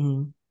holder.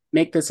 mhm,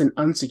 Make this an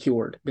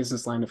unsecured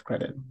business line of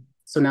credit.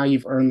 So now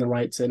you've earned the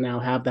right to now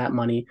have that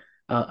money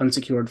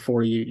unsecured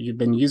for you. You've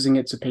been using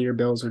it to pay your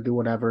bills or do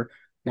whatever.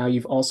 Now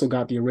you've also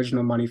got the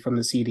original money from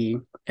the CD,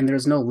 and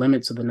there's no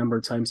limit to the number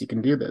of times you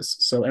can do this.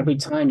 So every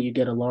mhm. time you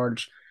get a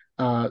large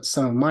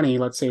sum of money,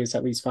 let's say it's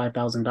at least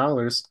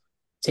 $5,000,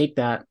 take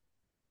that,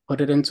 put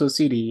it into a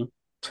CD,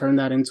 turn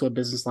that into a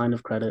business line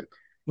of credit,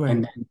 and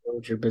Right. then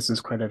build your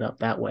business credit up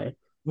that way.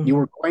 You Mhm,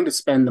 were going to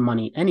spend the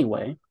money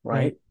anyway,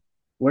 right. right?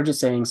 We're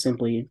just saying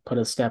simply put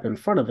a step in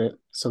front of it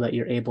so that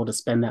you're able to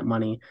spend that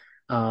money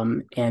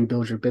and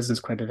build your business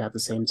credit at the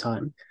same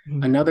time.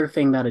 Mhm, Another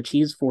thing that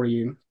achieves for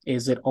you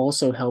is it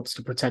also helps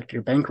to protect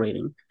your bank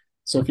rating.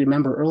 So if you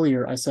remember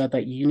earlier, I said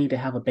that you need to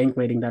have a bank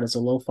rating that is a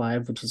low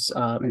five, which is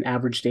an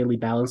average daily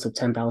balance of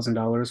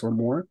 $10,000 or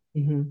more.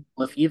 mhm.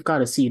 Well, if you've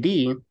got a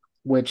CD,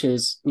 which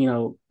is,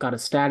 got a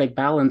static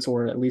balance,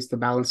 or at least the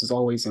balance is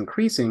always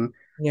increasing,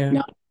 Yeah.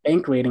 now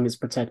bank rating is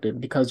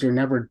protected because you're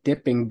never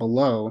dipping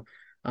below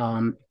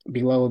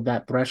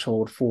that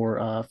threshold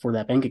for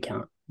that bank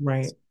account.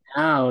 Right.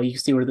 Now you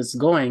see where this is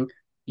going.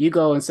 You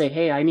go and say,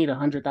 "Hey, I need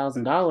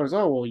 $100,000."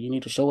 Oh, well, you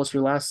need to show us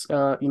your last,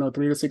 3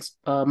 to 6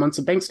 months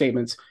of bank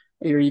statements.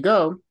 Here you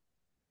go.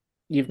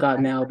 You've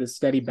got now this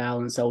steady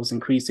balance that was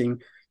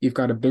increasing. You've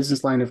got a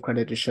business line of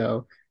credit to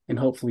show, and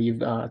hopefully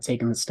you've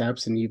taken the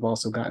steps, and you've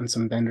also gotten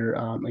some vendor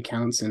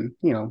accounts and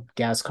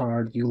gas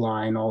card,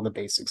 Uline, all the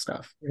basic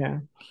stuff. Yeah.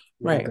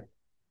 You're all Right. good.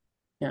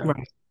 Yeah,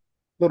 Right.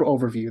 little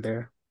overview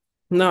there.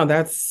 No,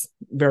 that's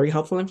very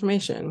helpful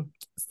information.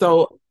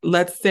 So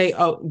let's say,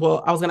 oh,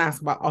 well, I was going to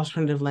ask about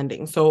alternative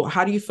lending. So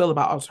how do you feel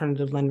about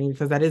alternative lending?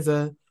 Because that is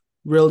a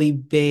really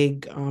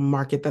big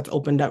market that's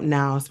opened up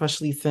now,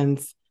 especially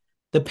since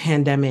the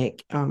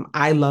pandemic.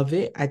 I love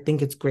it. I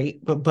think it's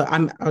great. But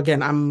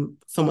I'm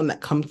someone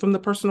that comes from the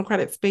personal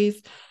credit space.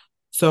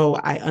 So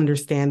I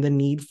understand the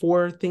need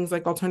for things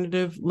like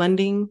alternative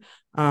lending.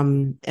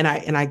 And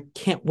I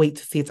can't wait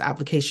to see its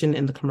application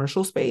in the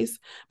commercial space.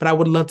 But I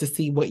would love to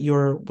see what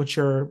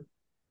your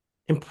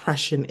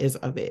impression is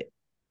of it.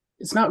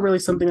 It's not really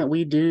something that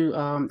we do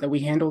that we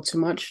handle too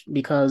much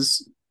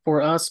because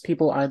for us,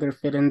 people either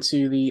fit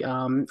into the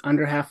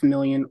under half a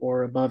million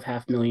or above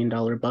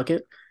 $500,000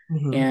 bucket.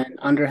 Mm-hmm. And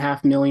under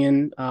half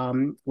million,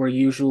 we're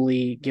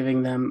usually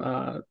giving them,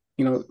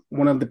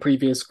 one of the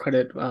previous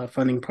credit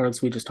funding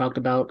products we just talked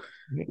about,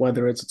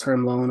 whether it's a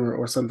term loan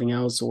or something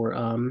else, or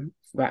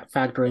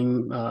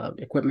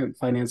factoring, equipment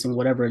financing,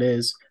 whatever it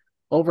is.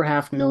 Over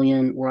half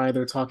million, we're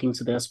either talking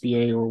to the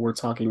SBA or we're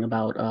talking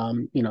about,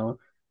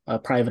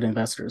 private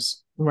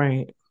investors.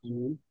 Right.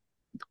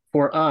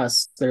 For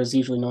us, there's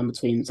usually no in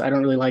betweens. I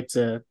don't really like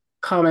to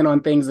comment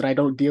on things that I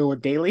don't deal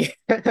with daily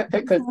because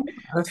That's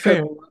there's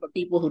fair. a lot of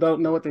people who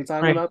don't know what they're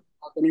talking Right. about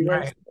anyway.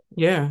 Right.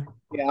 Yeah.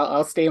 Yeah,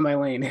 I'll stay in my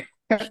lane.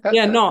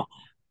 Yeah. No,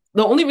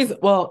 the only reason,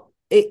 well,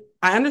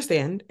 I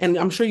understand, and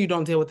I'm sure you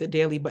don't deal with it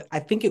daily, but I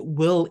think it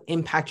will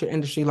impact your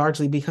industry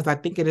largely because I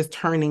think it is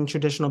turning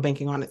traditional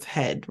banking on its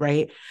head,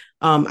 right?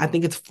 I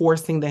think it's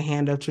forcing the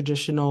hand of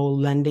traditional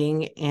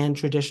lending and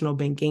traditional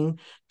banking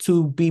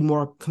to be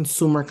more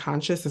consumer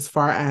conscious as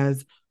far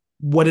as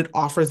what it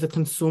offers the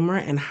consumer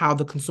and how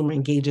the consumer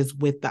engages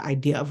with the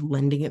idea of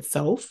lending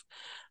itself.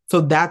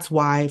 So that's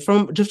why,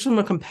 from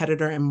a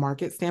competitor and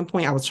market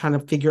standpoint, I was trying to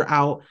figure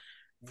out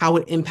how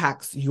it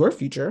impacts your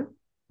future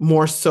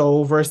more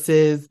so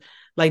versus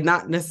like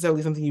not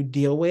necessarily something you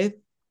deal with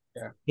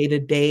Yeah. day to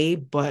day,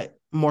 but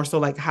more so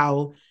like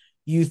how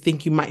you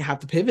think you might have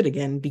to pivot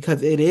again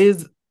because it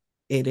is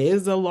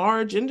a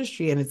large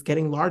industry and it's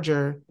getting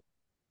larger,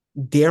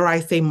 dare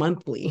I say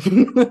monthly.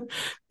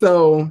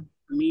 So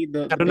For me,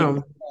 I don't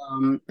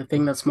know. the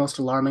thing that's most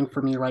alarming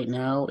for me right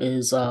now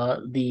is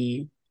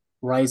the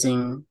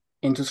rising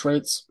interest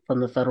rates from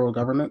the federal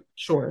government.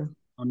 Sure.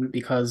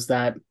 Because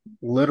that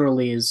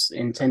literally is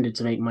intended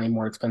to make money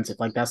more expensive.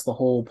 Like that's the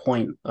whole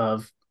point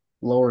of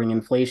lowering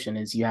inflation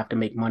is you have to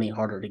make money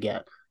harder to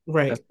get.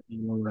 Right. That's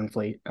lower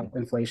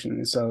inflation.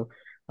 And so,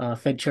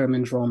 Fed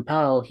Chairman Jerome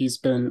Powell, he's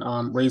been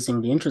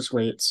raising the interest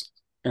rates,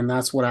 and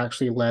that's what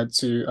actually led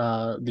to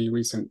the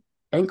recent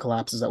bank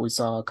collapses that we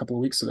saw a couple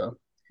of weeks ago.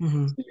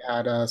 Mm-hmm. We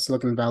had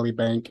Silicon Valley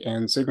Bank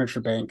and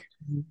Signature Bank.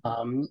 Mm-hmm.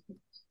 Um,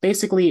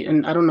 Basically,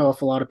 and I don't know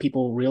if a lot of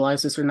people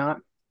realize this or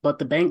not, but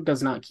the bank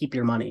does not keep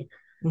your money.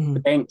 The Mm-hmm.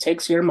 bank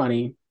takes your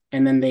money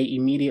and then they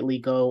immediately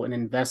go and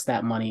invest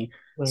that money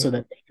so Right.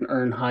 that they can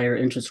earn higher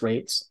interest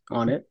rates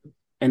on it.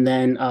 And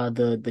then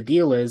the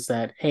deal is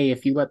that hey,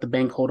 if you let the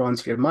bank hold on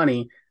to your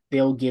money,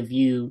 they'll give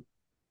you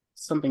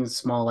something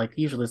small, like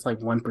usually it's like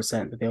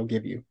 1% that they'll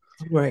give you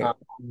Right.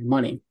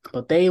 money,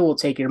 but they will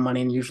take your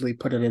money and usually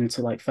put it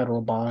into like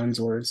federal bonds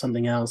or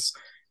something else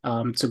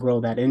to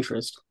grow that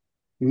interest.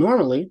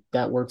 Normally,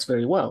 that works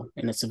very well,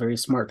 and it's a very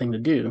smart thing to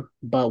do.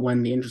 But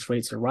when the interest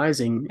rates are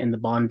rising and the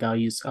bond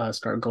values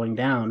start going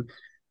down,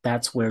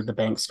 that's where the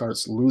bank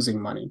starts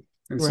losing money.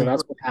 And so Right.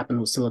 that's what happened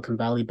with Silicon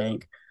Valley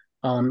Bank.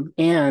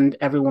 And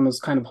everyone was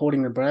kind of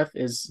holding their breath.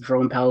 Is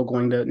Jerome Powell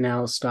going to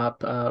now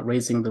stop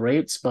raising the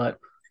rates? But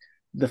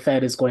the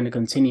Fed is going to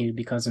continue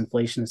because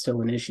inflation is still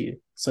an issue.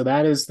 So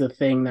that is the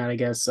thing that I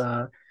guess,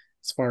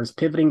 as far as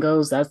pivoting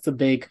goes, that's the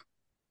big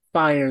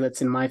fire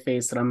that's in my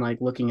face that I'm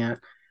like looking at.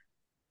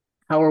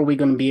 How are we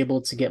going to be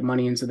able to get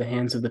money into the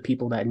hands of the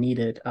people that need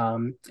it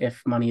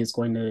if money is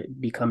going to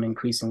become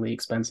increasingly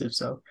expensive?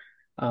 So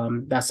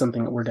that's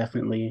something that we're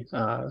definitely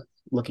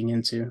looking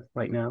into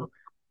right now.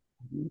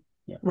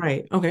 Yeah.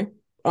 Right. Okay.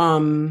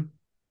 Um,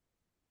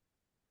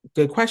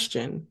 Good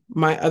question.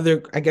 My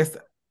other, I guess,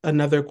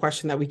 another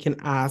question that we can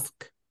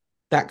ask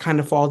that kind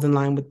of falls in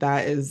line with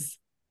that is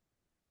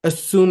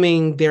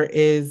assuming there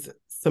is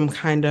some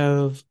kind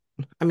of,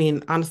 I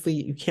mean, honestly,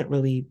 you can't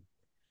really,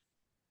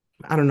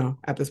 I don't know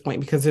at this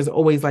point because there's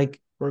always like,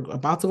 we're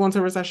about to go into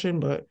a recession,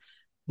 but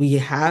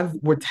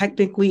we're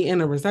technically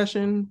in a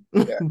recession,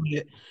 Yeah.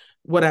 but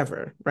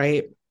whatever,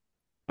 right?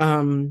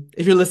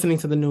 If you're listening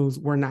to the news,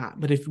 we're not,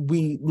 but if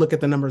we look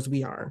at the numbers,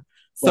 we are.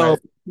 So,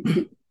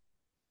 Right.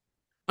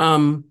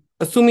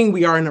 assuming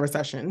we are in a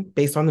recession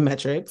based on the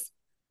metrics,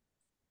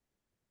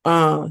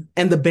 and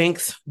the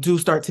banks do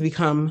start to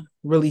become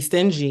really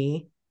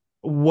stingy,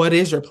 what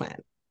is your plan?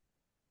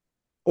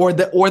 Or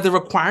the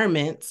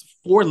requirements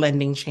for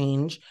lending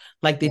change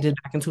like they did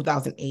back in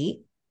 2008,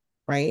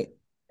 right?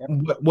 Yep.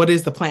 What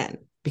is the plan?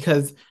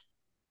 Because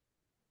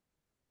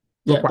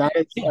Yeah, that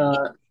requirements is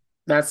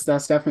change.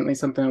 that's definitely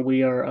something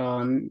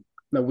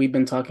that we've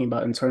been talking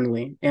about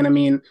internally. And I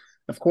mean,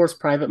 of course,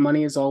 private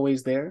money is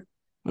always there,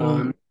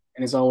 Mm,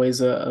 and is always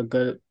a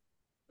good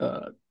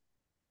uh,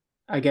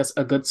 I guess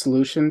a good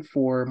solution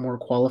for more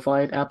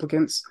qualified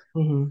applicants.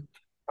 mhm,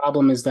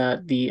 Problem is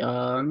that the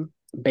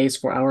base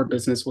for our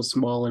business was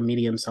small and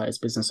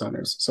medium-sized business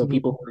owners, so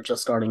people mhm. who are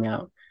just starting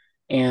out.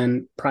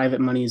 And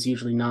private money is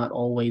usually not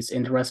always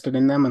interested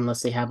in them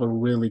unless they have a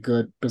really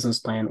good business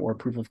plan or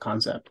proof of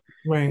concept.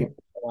 Right,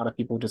 A lot of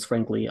people just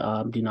frankly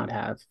do not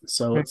have.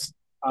 So right. it's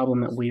a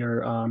problem that we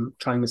are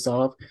trying to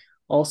solve.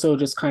 Also,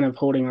 just kind of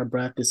holding our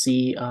breath to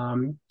see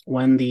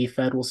when the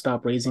Fed will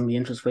stop raising the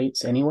interest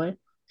rates anyway.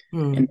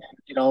 And Mm,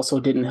 it also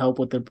didn't help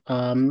with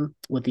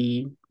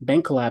the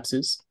bank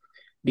collapses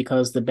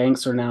because the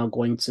banks are now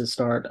going to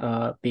start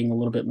being a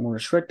little bit more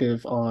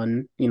restrictive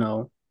on,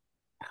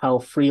 how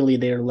freely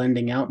they're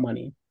lending out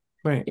money.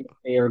 right. If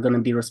they are going to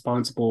be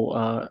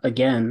responsible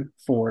again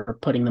for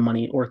putting the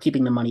money or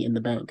keeping the money in the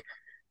bank.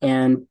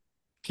 And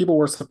people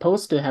were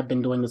supposed to have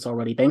been doing this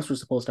already. Banks were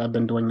supposed to have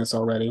been doing this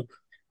already.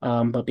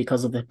 But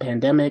because of the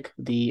pandemic,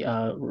 the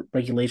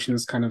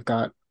regulations kind of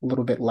got a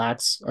little bit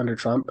lax under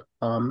Trump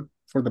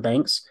for the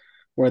banks,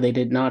 where they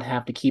did not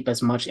have to keep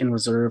as much in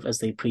reserve as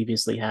they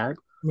previously had.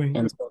 Right.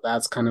 And so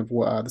that's kind of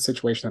the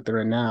situation that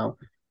they're in now.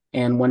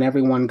 And when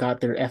everyone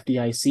got their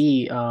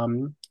FDIC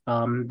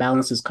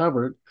balances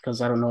covered,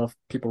 because I don't know if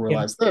people Yeah.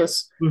 realize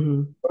this,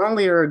 Hmm. but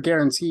only are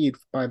guaranteed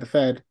by the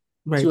Fed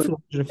Right.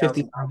 $250,000.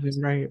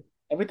 250,000. Right.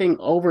 Everything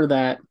over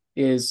that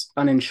is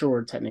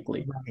uninsured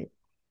technically. Right.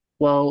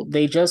 Well,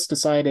 they just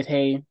decided,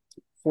 hey,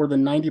 for the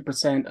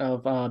 90%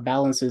 of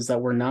balances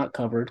that were not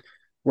covered,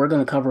 we're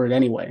going to cover it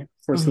anyway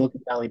for Mhm.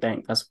 Silicon Valley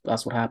Bank. That's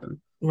what happened.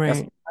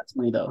 That's Right. that's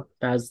money though.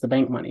 That's the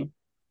bank money.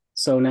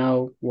 So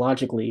now,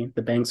 logically,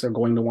 the banks are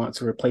going to want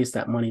to replace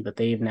that money that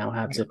they've now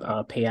had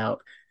to pay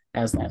out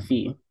as that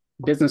fee.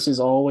 Businesses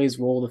always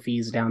roll the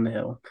fees down the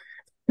hill.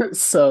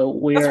 So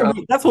we're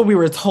That's what we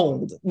were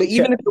told. But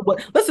yeah, even if it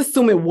was, let's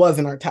assume it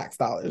wasn't our tax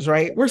dollars,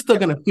 right? We're still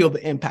going to feel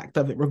the impact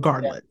of it yeah,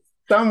 regardless.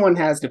 someone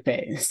has to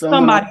pay.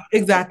 Someone else. Somebody,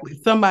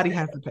 exactly. Somebody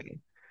has to pay.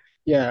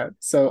 Yeah.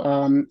 So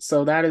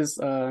that is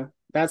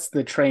that's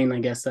the train, I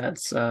guess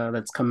that's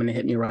coming to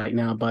hit me right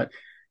now. But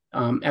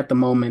at the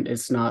moment,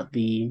 it's not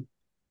an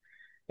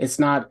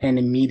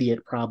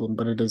immediate problem,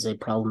 but it is a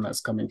problem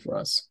that's coming for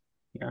us.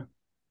 Yeah.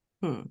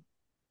 Hmm.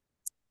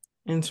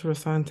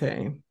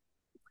 Interessante.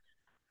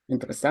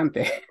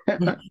 Interesante.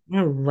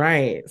 All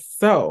right.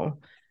 So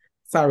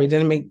sorry,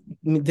 didn't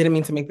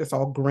mean to make this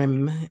all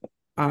grim.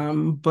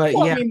 But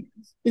Well, I yeah, mean,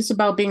 it's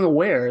about being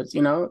aware,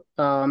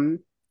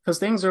 because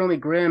things are only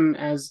grim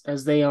as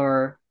they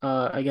are,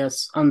 I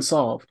guess,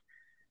 unsolved.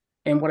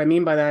 And what I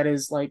mean by that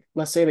is, like,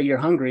 let's say that you're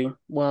hungry.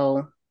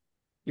 Well,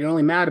 you're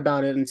only mad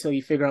about it until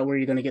you figure out where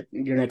you're going to get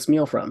your next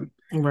meal from.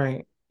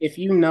 right, If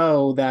you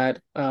know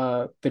that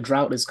the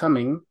drought is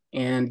coming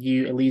and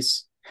you at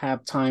least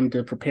have time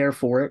to prepare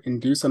for it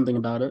and do something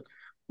about it,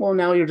 well,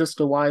 now you're just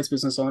a wise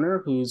business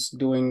owner who's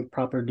doing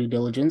proper due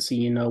diligence.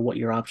 And you know what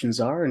your options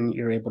are, and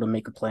you're able to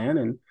make a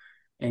plan,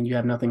 and you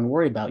have nothing to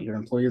worry about. Your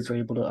employees are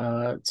able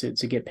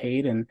to get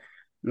paid, and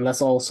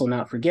let's also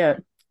not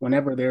forget,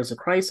 whenever there's a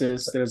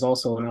crisis, there's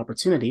also an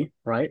opportunity,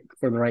 right,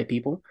 for the right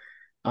people.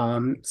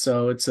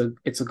 So it's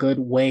a good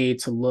way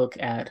to look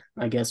at,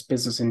 I guess,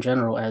 business in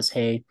general as,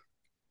 hey,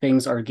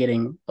 things are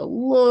getting a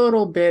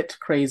little bit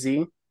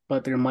crazy,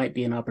 but there might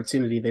be an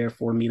opportunity there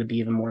for me to be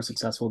even more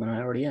successful than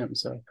I already am.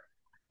 So,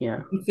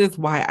 yeah. this is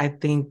why I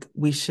think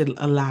we should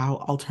allow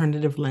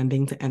alternative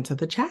lending to enter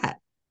the chat.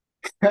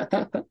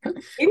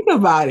 Think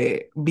about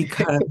it,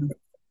 because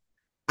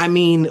I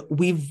mean,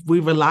 we've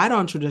relied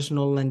on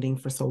traditional lending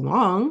for so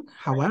long.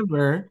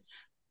 However,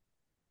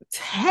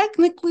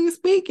 technically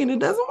speaking, it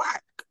doesn't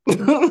work.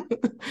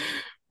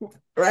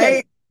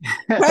 Right?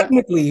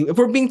 Technically, if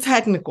we're being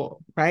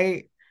technical,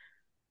 right?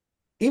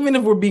 Even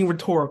if we're being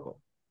rhetorical.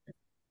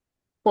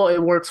 Well,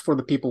 it works for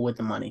the people with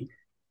the money.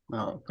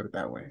 I'll put it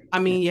that way. I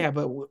Yeah. mean, yeah,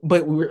 but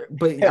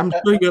I'm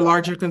sure your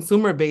larger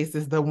consumer base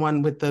is the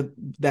one with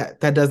that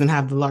doesn't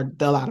have the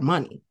lot of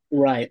money.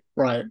 Right,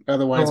 right.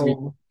 Otherwise, we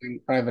So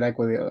private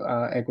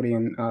equity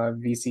and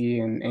VC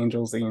and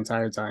angels the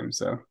entire time.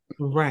 So,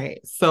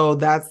 right. So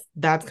that's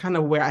kind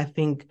of where I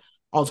think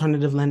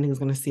alternative lending is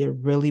going to see a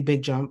really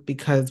big jump,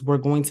 because we're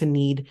going to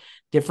need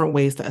different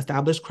ways to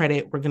establish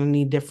credit. We're going to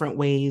need different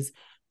ways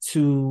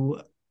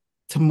to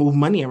to move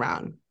money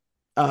around,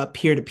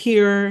 peer to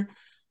peer,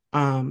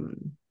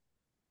 um,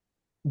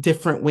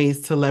 different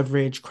ways to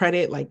leverage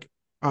credit, like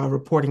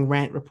reporting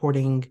rent,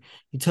 reporting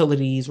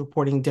utilities,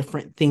 reporting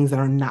different things that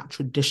are not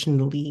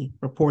traditionally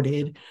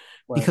reported,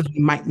 right, because we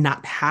might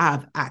not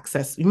have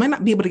access. We might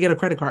not be able to get a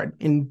credit card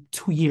in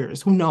 2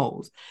 years. Who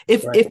knows?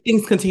 If right, if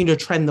things continue to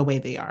trend the way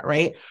they are,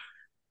 right?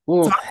 So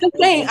Ooh, I'm just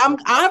saying,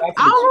 that's I don't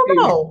extreme.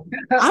 know.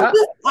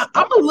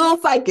 I'm a little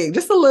psychic,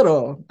 just a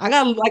little. I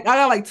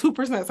got like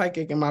 2%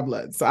 psychic in my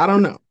blood, so I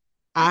don't know.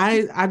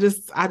 I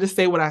just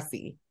say what I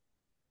see.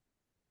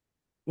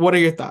 What are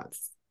your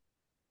thoughts?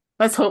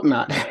 Let's hope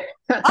not.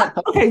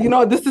 Okay, you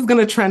know this is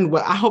gonna trend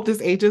well. I hope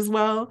this ages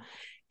well,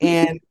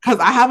 and because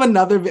I have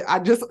another, I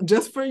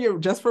just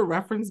for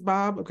reference,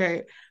 Bob.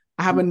 Okay,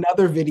 I have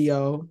another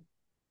video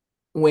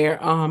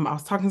where I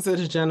was talking to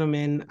this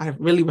gentleman. I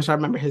really wish I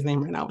remember his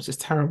name right now. It was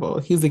just terrible.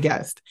 He was a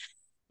guest,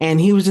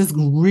 and he was just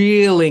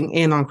reeling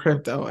in on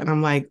crypto. And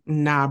I'm like,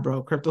 nah,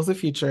 bro, crypto's the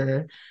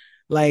future.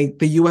 Like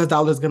the US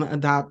dollar is gonna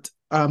adopt,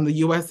 the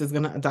US is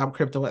gonna adopt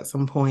crypto at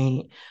some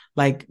point.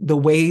 Like the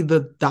way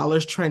the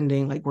dollar's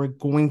trending, like we're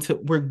going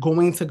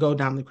to go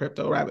down the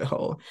crypto rabbit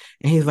hole.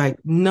 And he's like,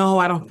 no,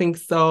 I don't think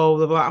so.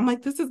 Blah, blah. I'm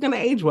like, this is gonna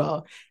age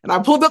well. And I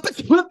pulled up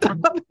the clip the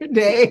other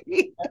day.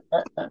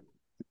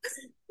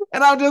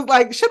 And I'm just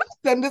like, should I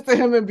send it to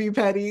him and be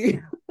petty?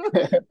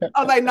 I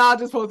was like, nah, I'll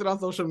just post it on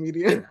social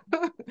media.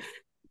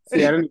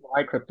 See, I don't even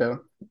like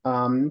crypto.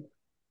 Um,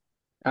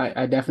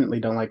 I definitely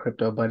don't like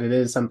crypto, but it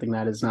is something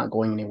that is not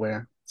going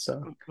anywhere.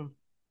 So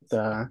it's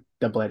a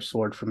double-edged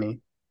sword for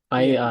me.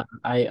 Yeah,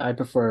 I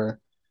prefer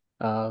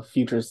the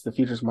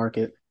futures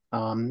market,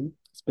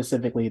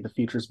 specifically the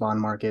futures bond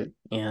market,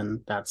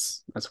 and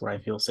that's where I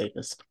feel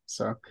safest.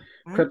 So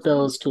I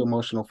crypto is too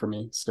emotional for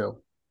me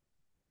still.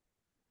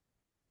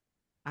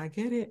 I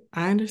get it.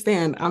 I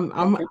understand.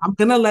 I'm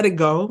gonna let it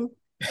go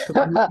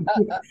because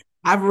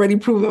I've already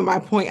proven my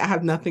point. I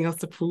have nothing else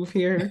to prove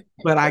here,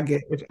 but I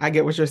get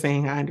what you're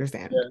saying. I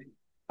understand.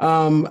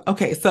 Yeah.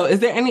 Okay, so is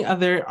there any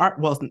other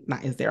well,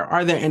 not is there,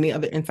 are there any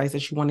other insights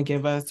that you want to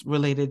give us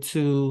related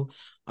to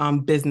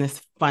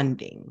business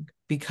funding?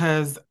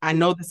 Because I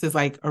know this is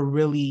like a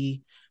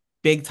really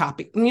big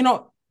topic. You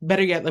know,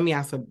 better yet, let me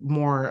ask a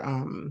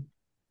more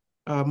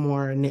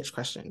niche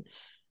question.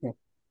 Yeah.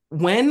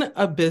 When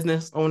a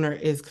business owner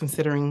is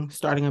considering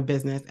starting a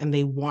business and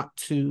they want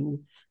to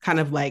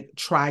kind of like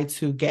try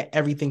to get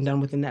everything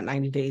done within that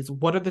 90 days,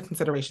 what are the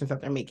considerations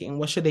that they're making?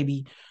 What should they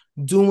be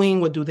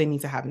doing? What do they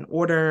need to have in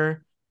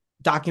order,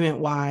 document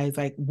wise?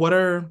 Like, what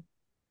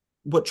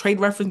trade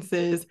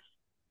references?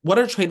 What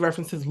are trade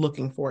references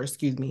looking for?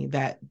 Excuse me,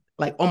 that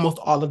like almost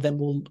all of them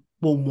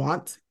will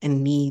want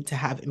and need to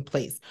have in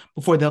place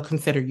before they'll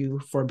consider you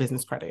for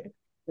business credit.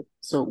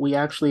 So we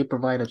actually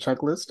provide a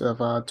checklist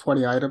of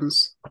 20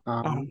 items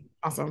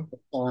Awesome.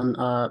 on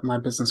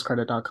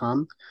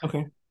mybusinesscredit.com.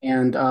 Okay.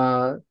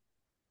 And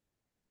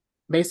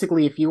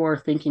basically, if you are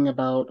thinking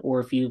about, or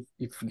if you've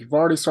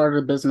already started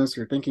a business,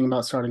 you're thinking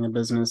about starting a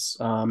business,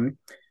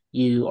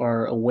 you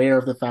are aware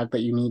of the fact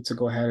that you need to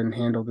go ahead and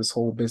handle this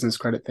whole business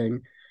credit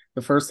thing.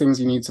 The first things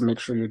you need to make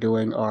sure you're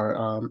doing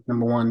are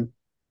number one,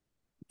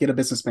 get a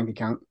business bank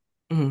account.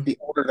 Hmm. The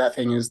older that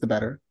thing is, the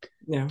better.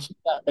 Yeah. Keep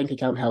that bank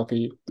account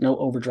healthy, no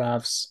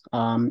overdrafts,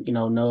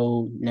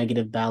 no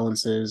negative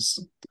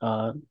balances,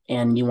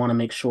 and you want to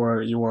make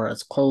sure you are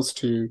as close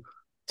to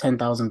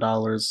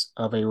 $10,000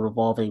 of a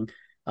revolving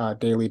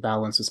daily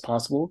balance as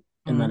possible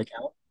in that Hmm.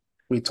 account.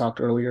 We talked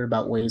earlier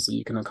about ways that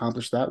you can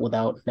accomplish that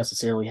without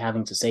necessarily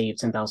having to save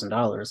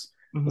 $10,000,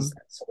 because Hmm.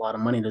 that's a lot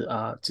of money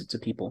to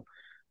people.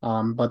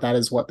 But that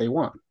is what they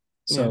want.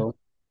 Yeah. So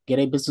get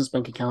a business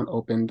bank account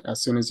opened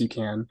as soon as you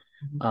can.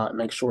 Mhm.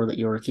 Make sure that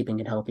you're keeping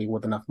it healthy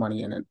with enough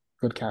money in it,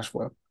 good cash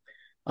flow.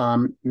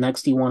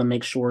 Next, you want to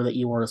make sure that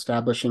you are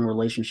establishing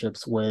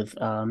relationships with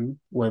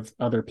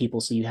other people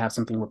so you have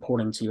something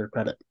reporting to your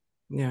credit.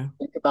 Yeah.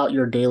 Think about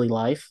your daily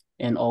life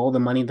and all the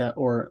money that,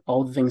 or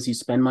all the things you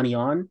spend money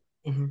on.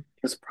 Hmm.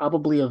 There's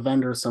probably a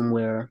vendor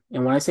somewhere.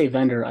 And when I say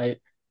vendor, I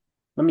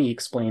let me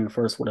explain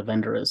first what a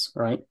vendor is,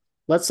 right?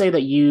 Let's say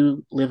that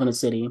you live in a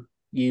city,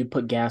 you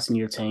put gas in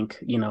your tank,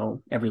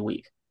 every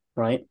week,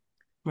 right?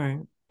 Right.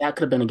 That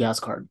could have been a gas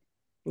card.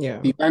 Yeah.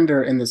 The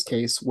vendor in this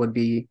case would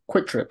be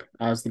Quick Trip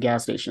as the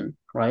gas station,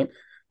 right?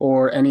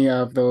 Or any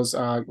of those,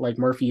 like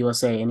Murphy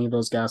USA, any of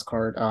those gas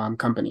card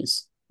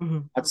companies.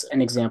 Hmm. That's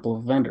an example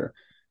of a vendor.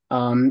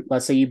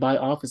 Let's say you buy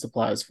office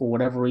supplies for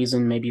whatever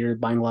reason. Maybe you're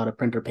buying a lot of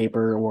printer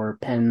paper or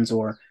pens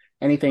or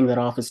anything that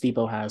Office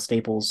Depot has,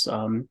 Staples,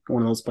 one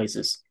of those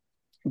places.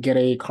 Get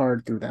a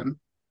card through them.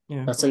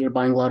 Yeah. Let's say you're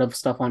buying a lot of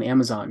stuff on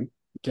Amazon.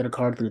 Get a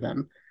card through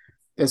them.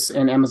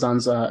 And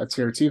Amazon's a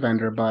tier two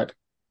vendor, but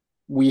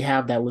we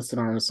have that listed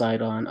on our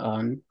site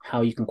on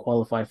how you can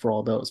qualify for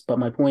all those. But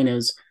my point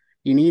is,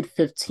 you need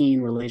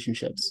 15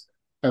 relationships,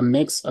 a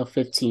mix of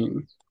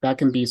 15. That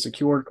can be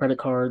secured credit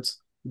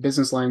cards,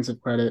 business lines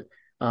of credit,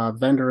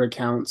 vendor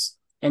accounts,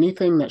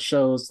 anything that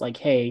shows like,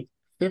 hey,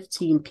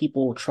 15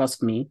 people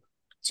trust me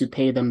to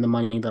pay them the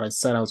money that I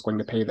said I was going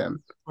to pay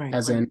them. Right.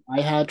 As in,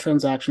 I had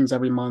transactions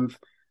every month.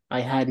 I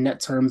had net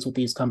terms with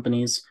these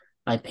companies.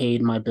 I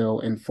paid my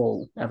bill in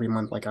full every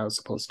month like I was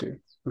supposed to.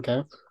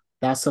 Okay.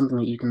 That's something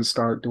that you can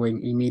start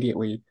doing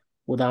immediately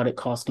without it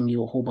costing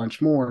you a whole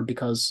bunch more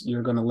because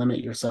you're going to limit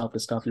yourself to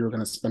stuff you're going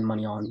to spend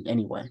money on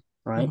anyway,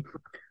 right? Mhm.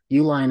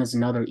 Uline is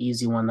another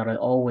easy one that I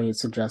always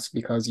suggest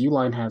because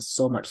Uline has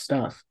so much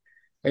stuff.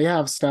 They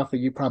have stuff that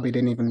you probably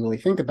didn't even really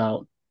think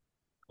about,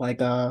 like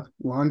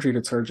laundry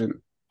detergent,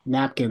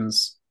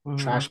 napkins, Mhm.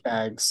 trash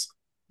bags.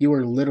 You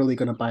are literally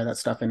going to buy that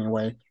stuff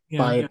anyway. Yeah.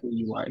 Buy it who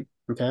you like.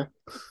 Okay.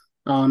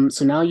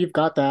 So now you've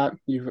got that.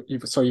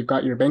 You've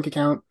got your bank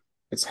account.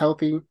 It's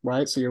healthy,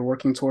 right? So you're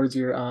working towards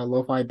your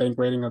lo-fi bank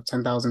rating of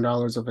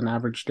 $10,000 of an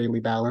average daily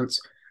balance.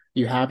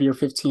 You have your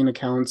 15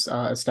 accounts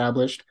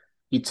established.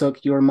 You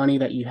took your money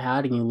that you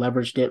had and you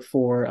leveraged it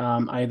for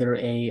either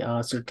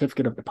a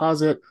certificate of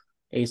deposit,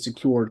 a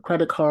secured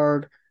credit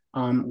card,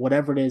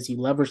 whatever it is. You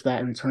leverage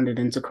that and turned it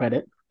into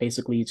credit.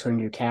 Basically, you turn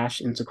your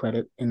cash into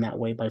credit in that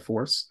way by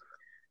force.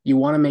 You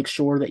want to make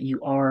sure that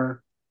you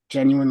are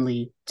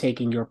genuinely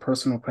taking your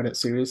personal credit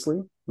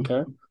seriously.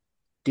 Okay. Mhm.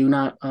 Do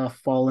not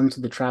fall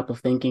into the trap of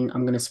thinking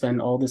I'm going to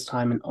spend all this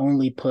time and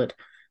only put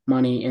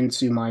money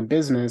into my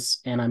business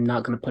and I'm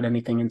not going to put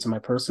anything into my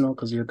personal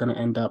because you're going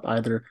to end up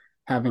either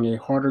having a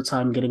harder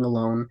time getting a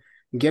loan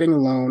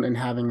and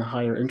having a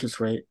higher interest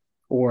rate,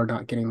 or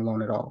not getting a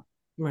loan at all.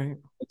 Right.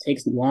 It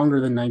takes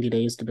longer than 90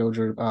 days to build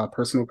your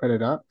personal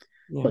credit up,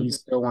 but Yeah. you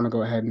still want to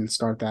go ahead and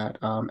start that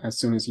as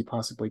soon as you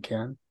possibly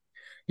can.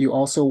 You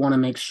also want to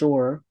make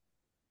sure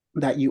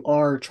that you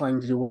are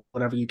trying to do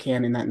whatever you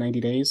can in that 90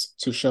 days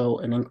to show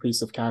an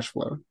increase of cash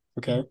flow.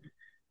 Okay.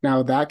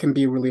 Now, that can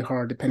be really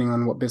hard depending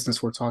on what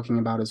business we're talking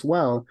about as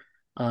well,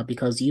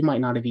 because you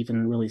might not have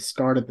even really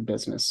started the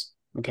business.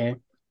 Okay.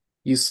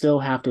 You still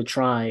have to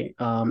try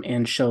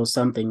and show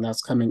something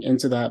that's coming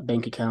into that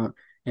bank account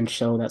and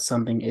show that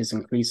something is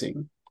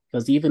increasing.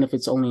 Because even if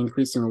it's only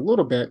increasing a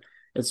little bit,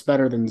 it's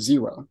better than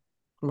zero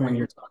when Right.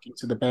 you're talking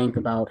to the bank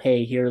about,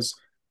 hey, here's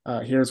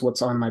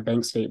what's on my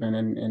bank statement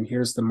and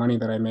here's the money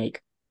that I make.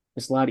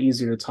 It's a lot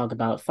easier to talk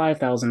about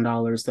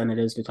 $5,000 than it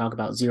is to talk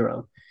about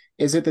zero.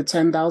 Is it the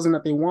 10,000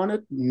 that they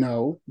wanted?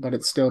 No, but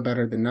it's still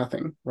better than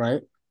nothing,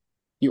 right?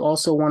 You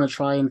also want to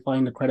try and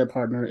find a credit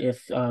partner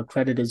if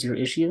credit is your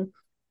issue.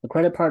 A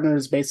credit partner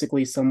is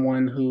basically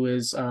someone who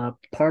is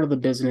part of the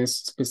business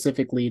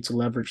specifically to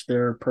leverage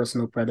their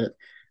personal credit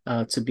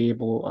to be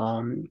able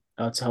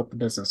to help the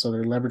business. So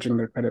they're leveraging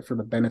their credit for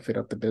the benefit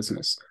of the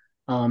business.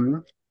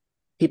 Um,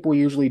 People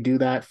usually do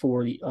that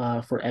for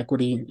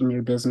equity in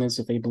your business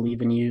if they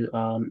believe in you.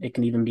 It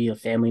can even be a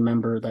family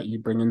member that you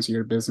bring into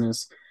your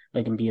business.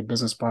 It can be a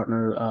business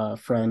partner,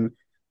 friend.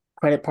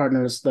 Credit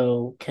partners,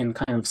 though, can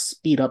kind of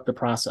speed up the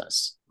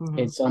process. Mhm.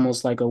 It's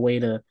almost like a way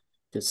to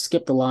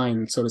skip the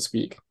line, so to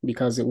speak,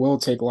 because it will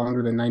take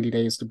longer than 90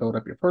 days to build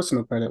up your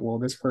personal credit. Well,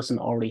 this person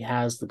already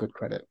has the good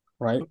credit,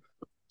 right?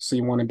 So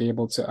you want to be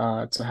able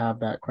to have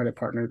that credit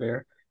partner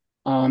there.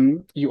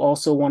 You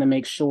also want to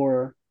make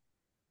sure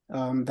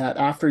that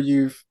after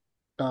you've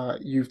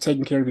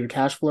taken care of your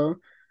cash flow,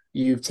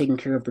 you've taken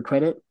care of the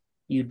credit,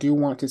 you do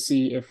want to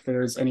see if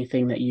there's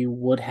anything that you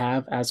would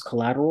have as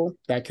collateral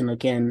that can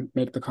again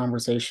make the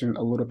conversation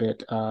a little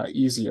bit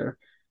easier.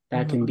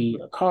 That can Mhm. be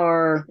a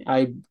car.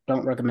 I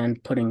don't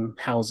recommend putting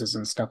houses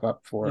and stuff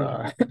up for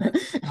Yeah.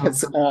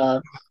 as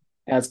Um,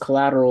 as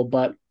collateral.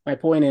 But my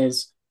point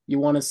is, you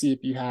want to see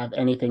if you have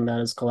anything that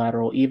is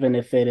collateral, even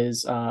if it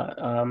is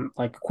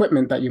like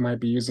equipment that you might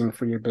be using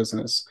for your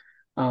business,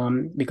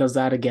 because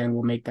that again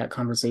will make that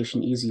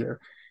conversation easier.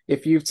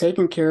 If you've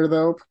taken care,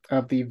 though,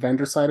 of the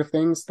vendor side of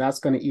things, that's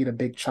going to eat a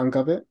big chunk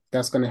of it.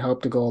 That's going to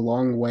help to go a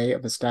long way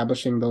of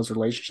establishing those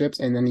relationships.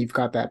 And then you've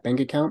got that bank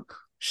account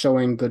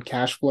showing good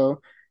cash flow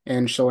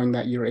and showing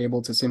that you're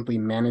able to simply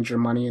manage your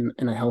money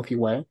in a healthy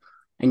way,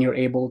 and you're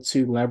able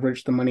to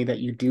leverage the money that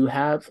you do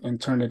have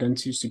and turn it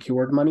into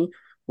secured money,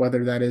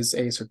 whether that is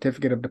a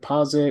certificate of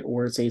deposit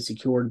or it's a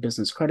secured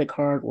business credit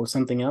card or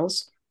something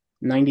else.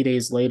 90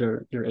 days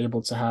later, you're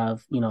able to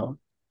have,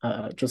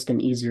 just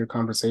an easier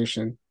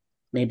conversation,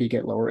 maybe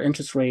get lower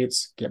interest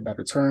rates, get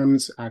better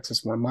terms,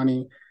 access more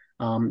money.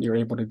 You're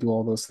able to do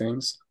all those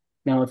things.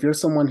 Now, if you're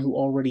someone who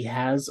already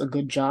has a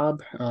good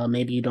job,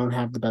 maybe you don't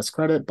have the best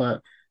credit,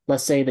 but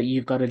let's say that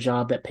you've got a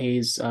job that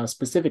pays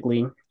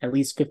specifically at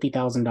least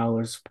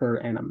 $50,000 per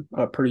annum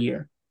per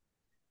year.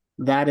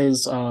 That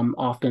is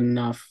often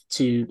enough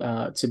to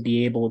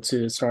be able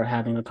to start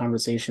having a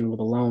conversation with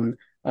a loan,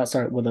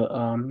 sorry, with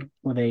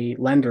a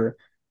lender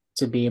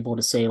to be able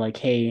to say like,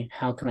 hey,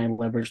 how can I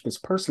leverage this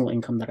personal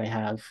income that I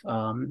have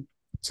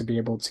to be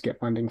able to get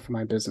funding for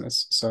my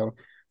business? So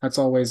that's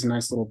always a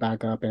nice little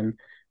backup, and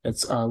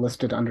it's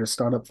listed under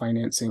startup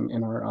financing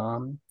in our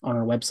on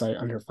our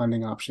website under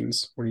funding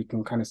options, where you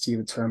can kind of see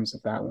the terms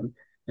of that one.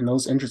 And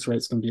those interest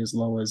rates can be as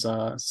low as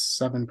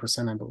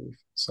 7%, I believe.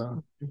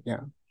 So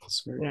yeah,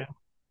 it's very yeah.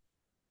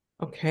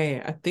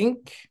 Okay. I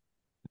think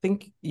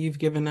you've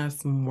given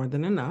us more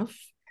than enough.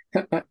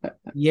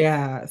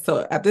 Yeah.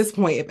 So at this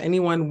point, if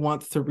anyone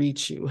wants to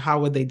reach you, how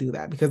would they do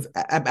that? Because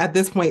at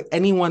this point,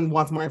 anyone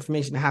wants more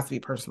information, it has to be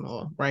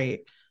personal,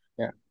 right?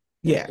 yeah.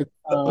 Yeah. Yeah.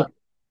 So,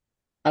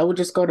 I would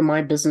just go to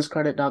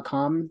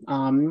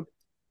mybusinesscredit.com.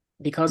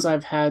 Because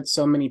I've had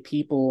so many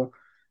people,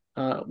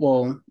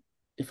 well,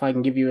 if I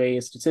can give you a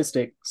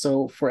statistic,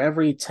 so for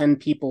every 10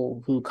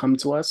 people who come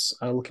to us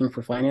looking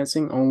for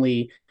financing,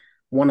 only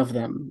one of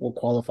them will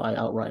qualify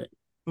outright.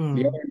 The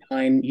mm, other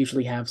nine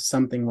usually have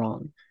something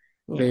wrong.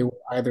 Yeah. They were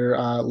either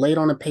late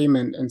on a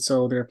payment, and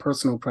so their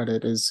personal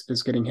credit is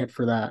getting hit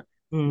for that.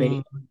 They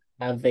Mm,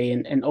 have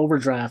an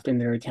overdraft in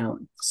their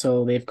account,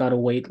 so they've got to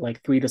wait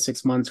like 3 to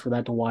 6 months for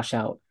that to wash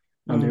out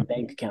on their mm.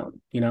 bank account.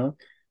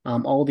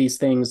 All these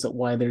things that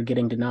why they're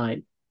getting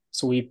denied.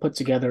 So we put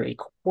together a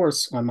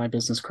course on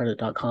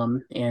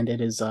mybusinesscredit.com, and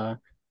it is a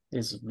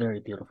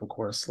very beautiful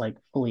course, like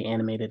fully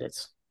animated.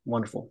 It's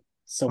wonderful,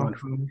 so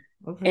wonderful. Awesome.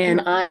 Okay, And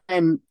good.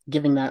 I'm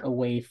giving that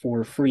away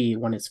for free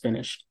when it's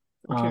finished.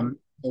 Okay.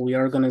 So we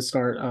are going to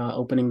start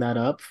opening that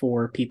up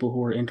for people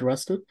who are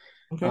interested.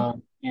 Okay.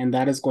 And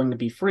that is going to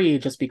be free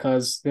just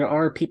because there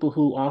are people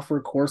who offer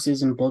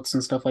courses and books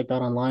and stuff like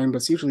that online, but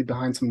it's usually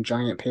behind some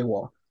giant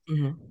paywall.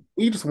 Hmm.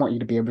 We just want you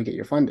to be able to get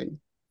your funding.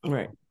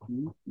 Right.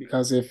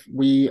 Because if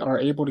we are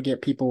able to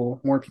get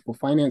more people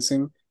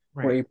financing,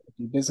 we're Right. able to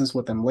do business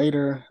with them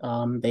later.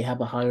 They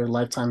have a higher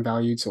lifetime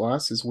value to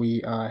us as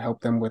we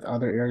help them with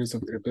other areas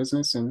of their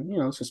business. And,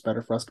 it's just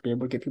better for us to be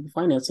able to get people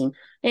financing.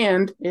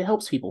 And it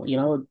helps people,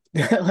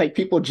 like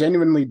people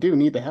genuinely do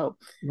need the help.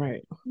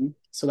 Right.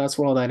 So that's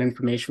where all that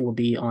information will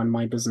be on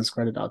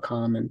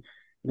mybusinesscredit.com. And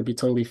it'll be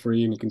totally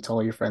free. And you can tell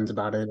all your friends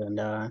about it. And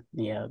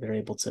yeah, they're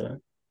able to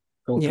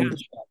go Yeah. through the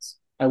steps.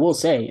 I will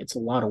say it's a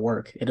lot of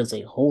work. It is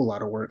a whole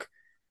lot of work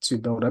to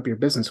build up your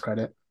business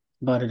credit,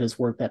 but it is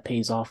work that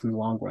pays off in the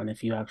long run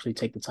if you actually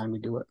take the time to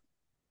do it.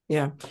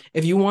 Yeah.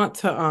 If you want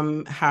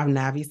to have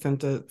Navi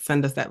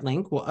send us that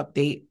link, we'll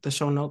update the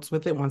show notes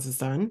with it once it's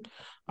done.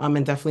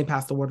 And definitely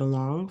pass the word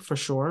along for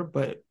sure.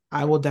 But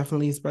I will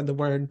definitely spread the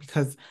word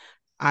because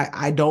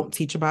I don't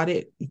teach about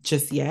it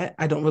just yet.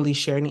 I don't really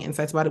share any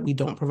insights about it. We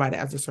don't provide it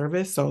as a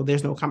service. So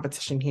there's no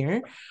competition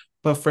here.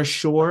 But for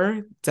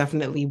sure,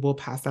 definitely we'll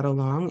pass that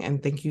along.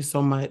 And thank you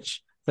so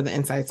much for the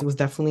insights. It was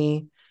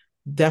definitely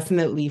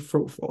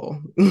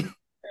fruitful.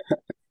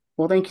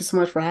 Well, thank you so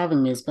much for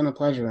having me. It's been a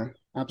pleasure.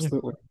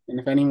 Absolutely. And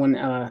if anyone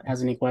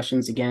has any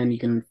questions, again, you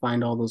can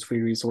find all those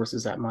free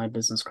resources at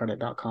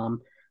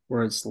mybusinesscredit.com,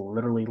 where it's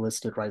literally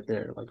listed right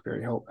there, like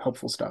very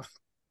helpful stuff.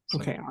 So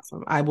Okay,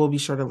 awesome. I will be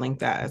sure to link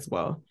that as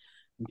well.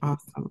 thank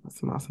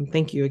you. Awesome.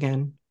 Thank you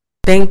again.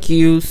 Thank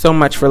you so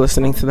much for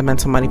listening to the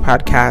Mental Money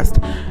Podcast.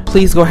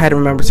 Please go ahead and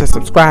remember to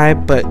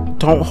subscribe, but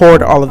don't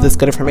hoard all of this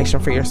good information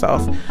for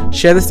yourself.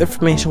 Share this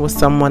information with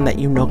someone that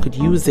you know could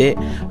use it,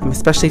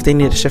 especially if they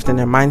need a shift in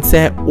their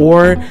mindset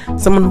or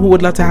someone who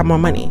would love to have more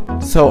money.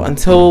 So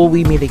until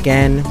we meet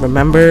again,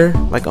 remember,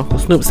 like Uncle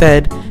Snoop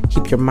said,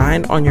 keep your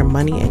mind on your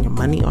money and your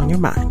money on your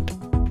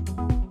mind.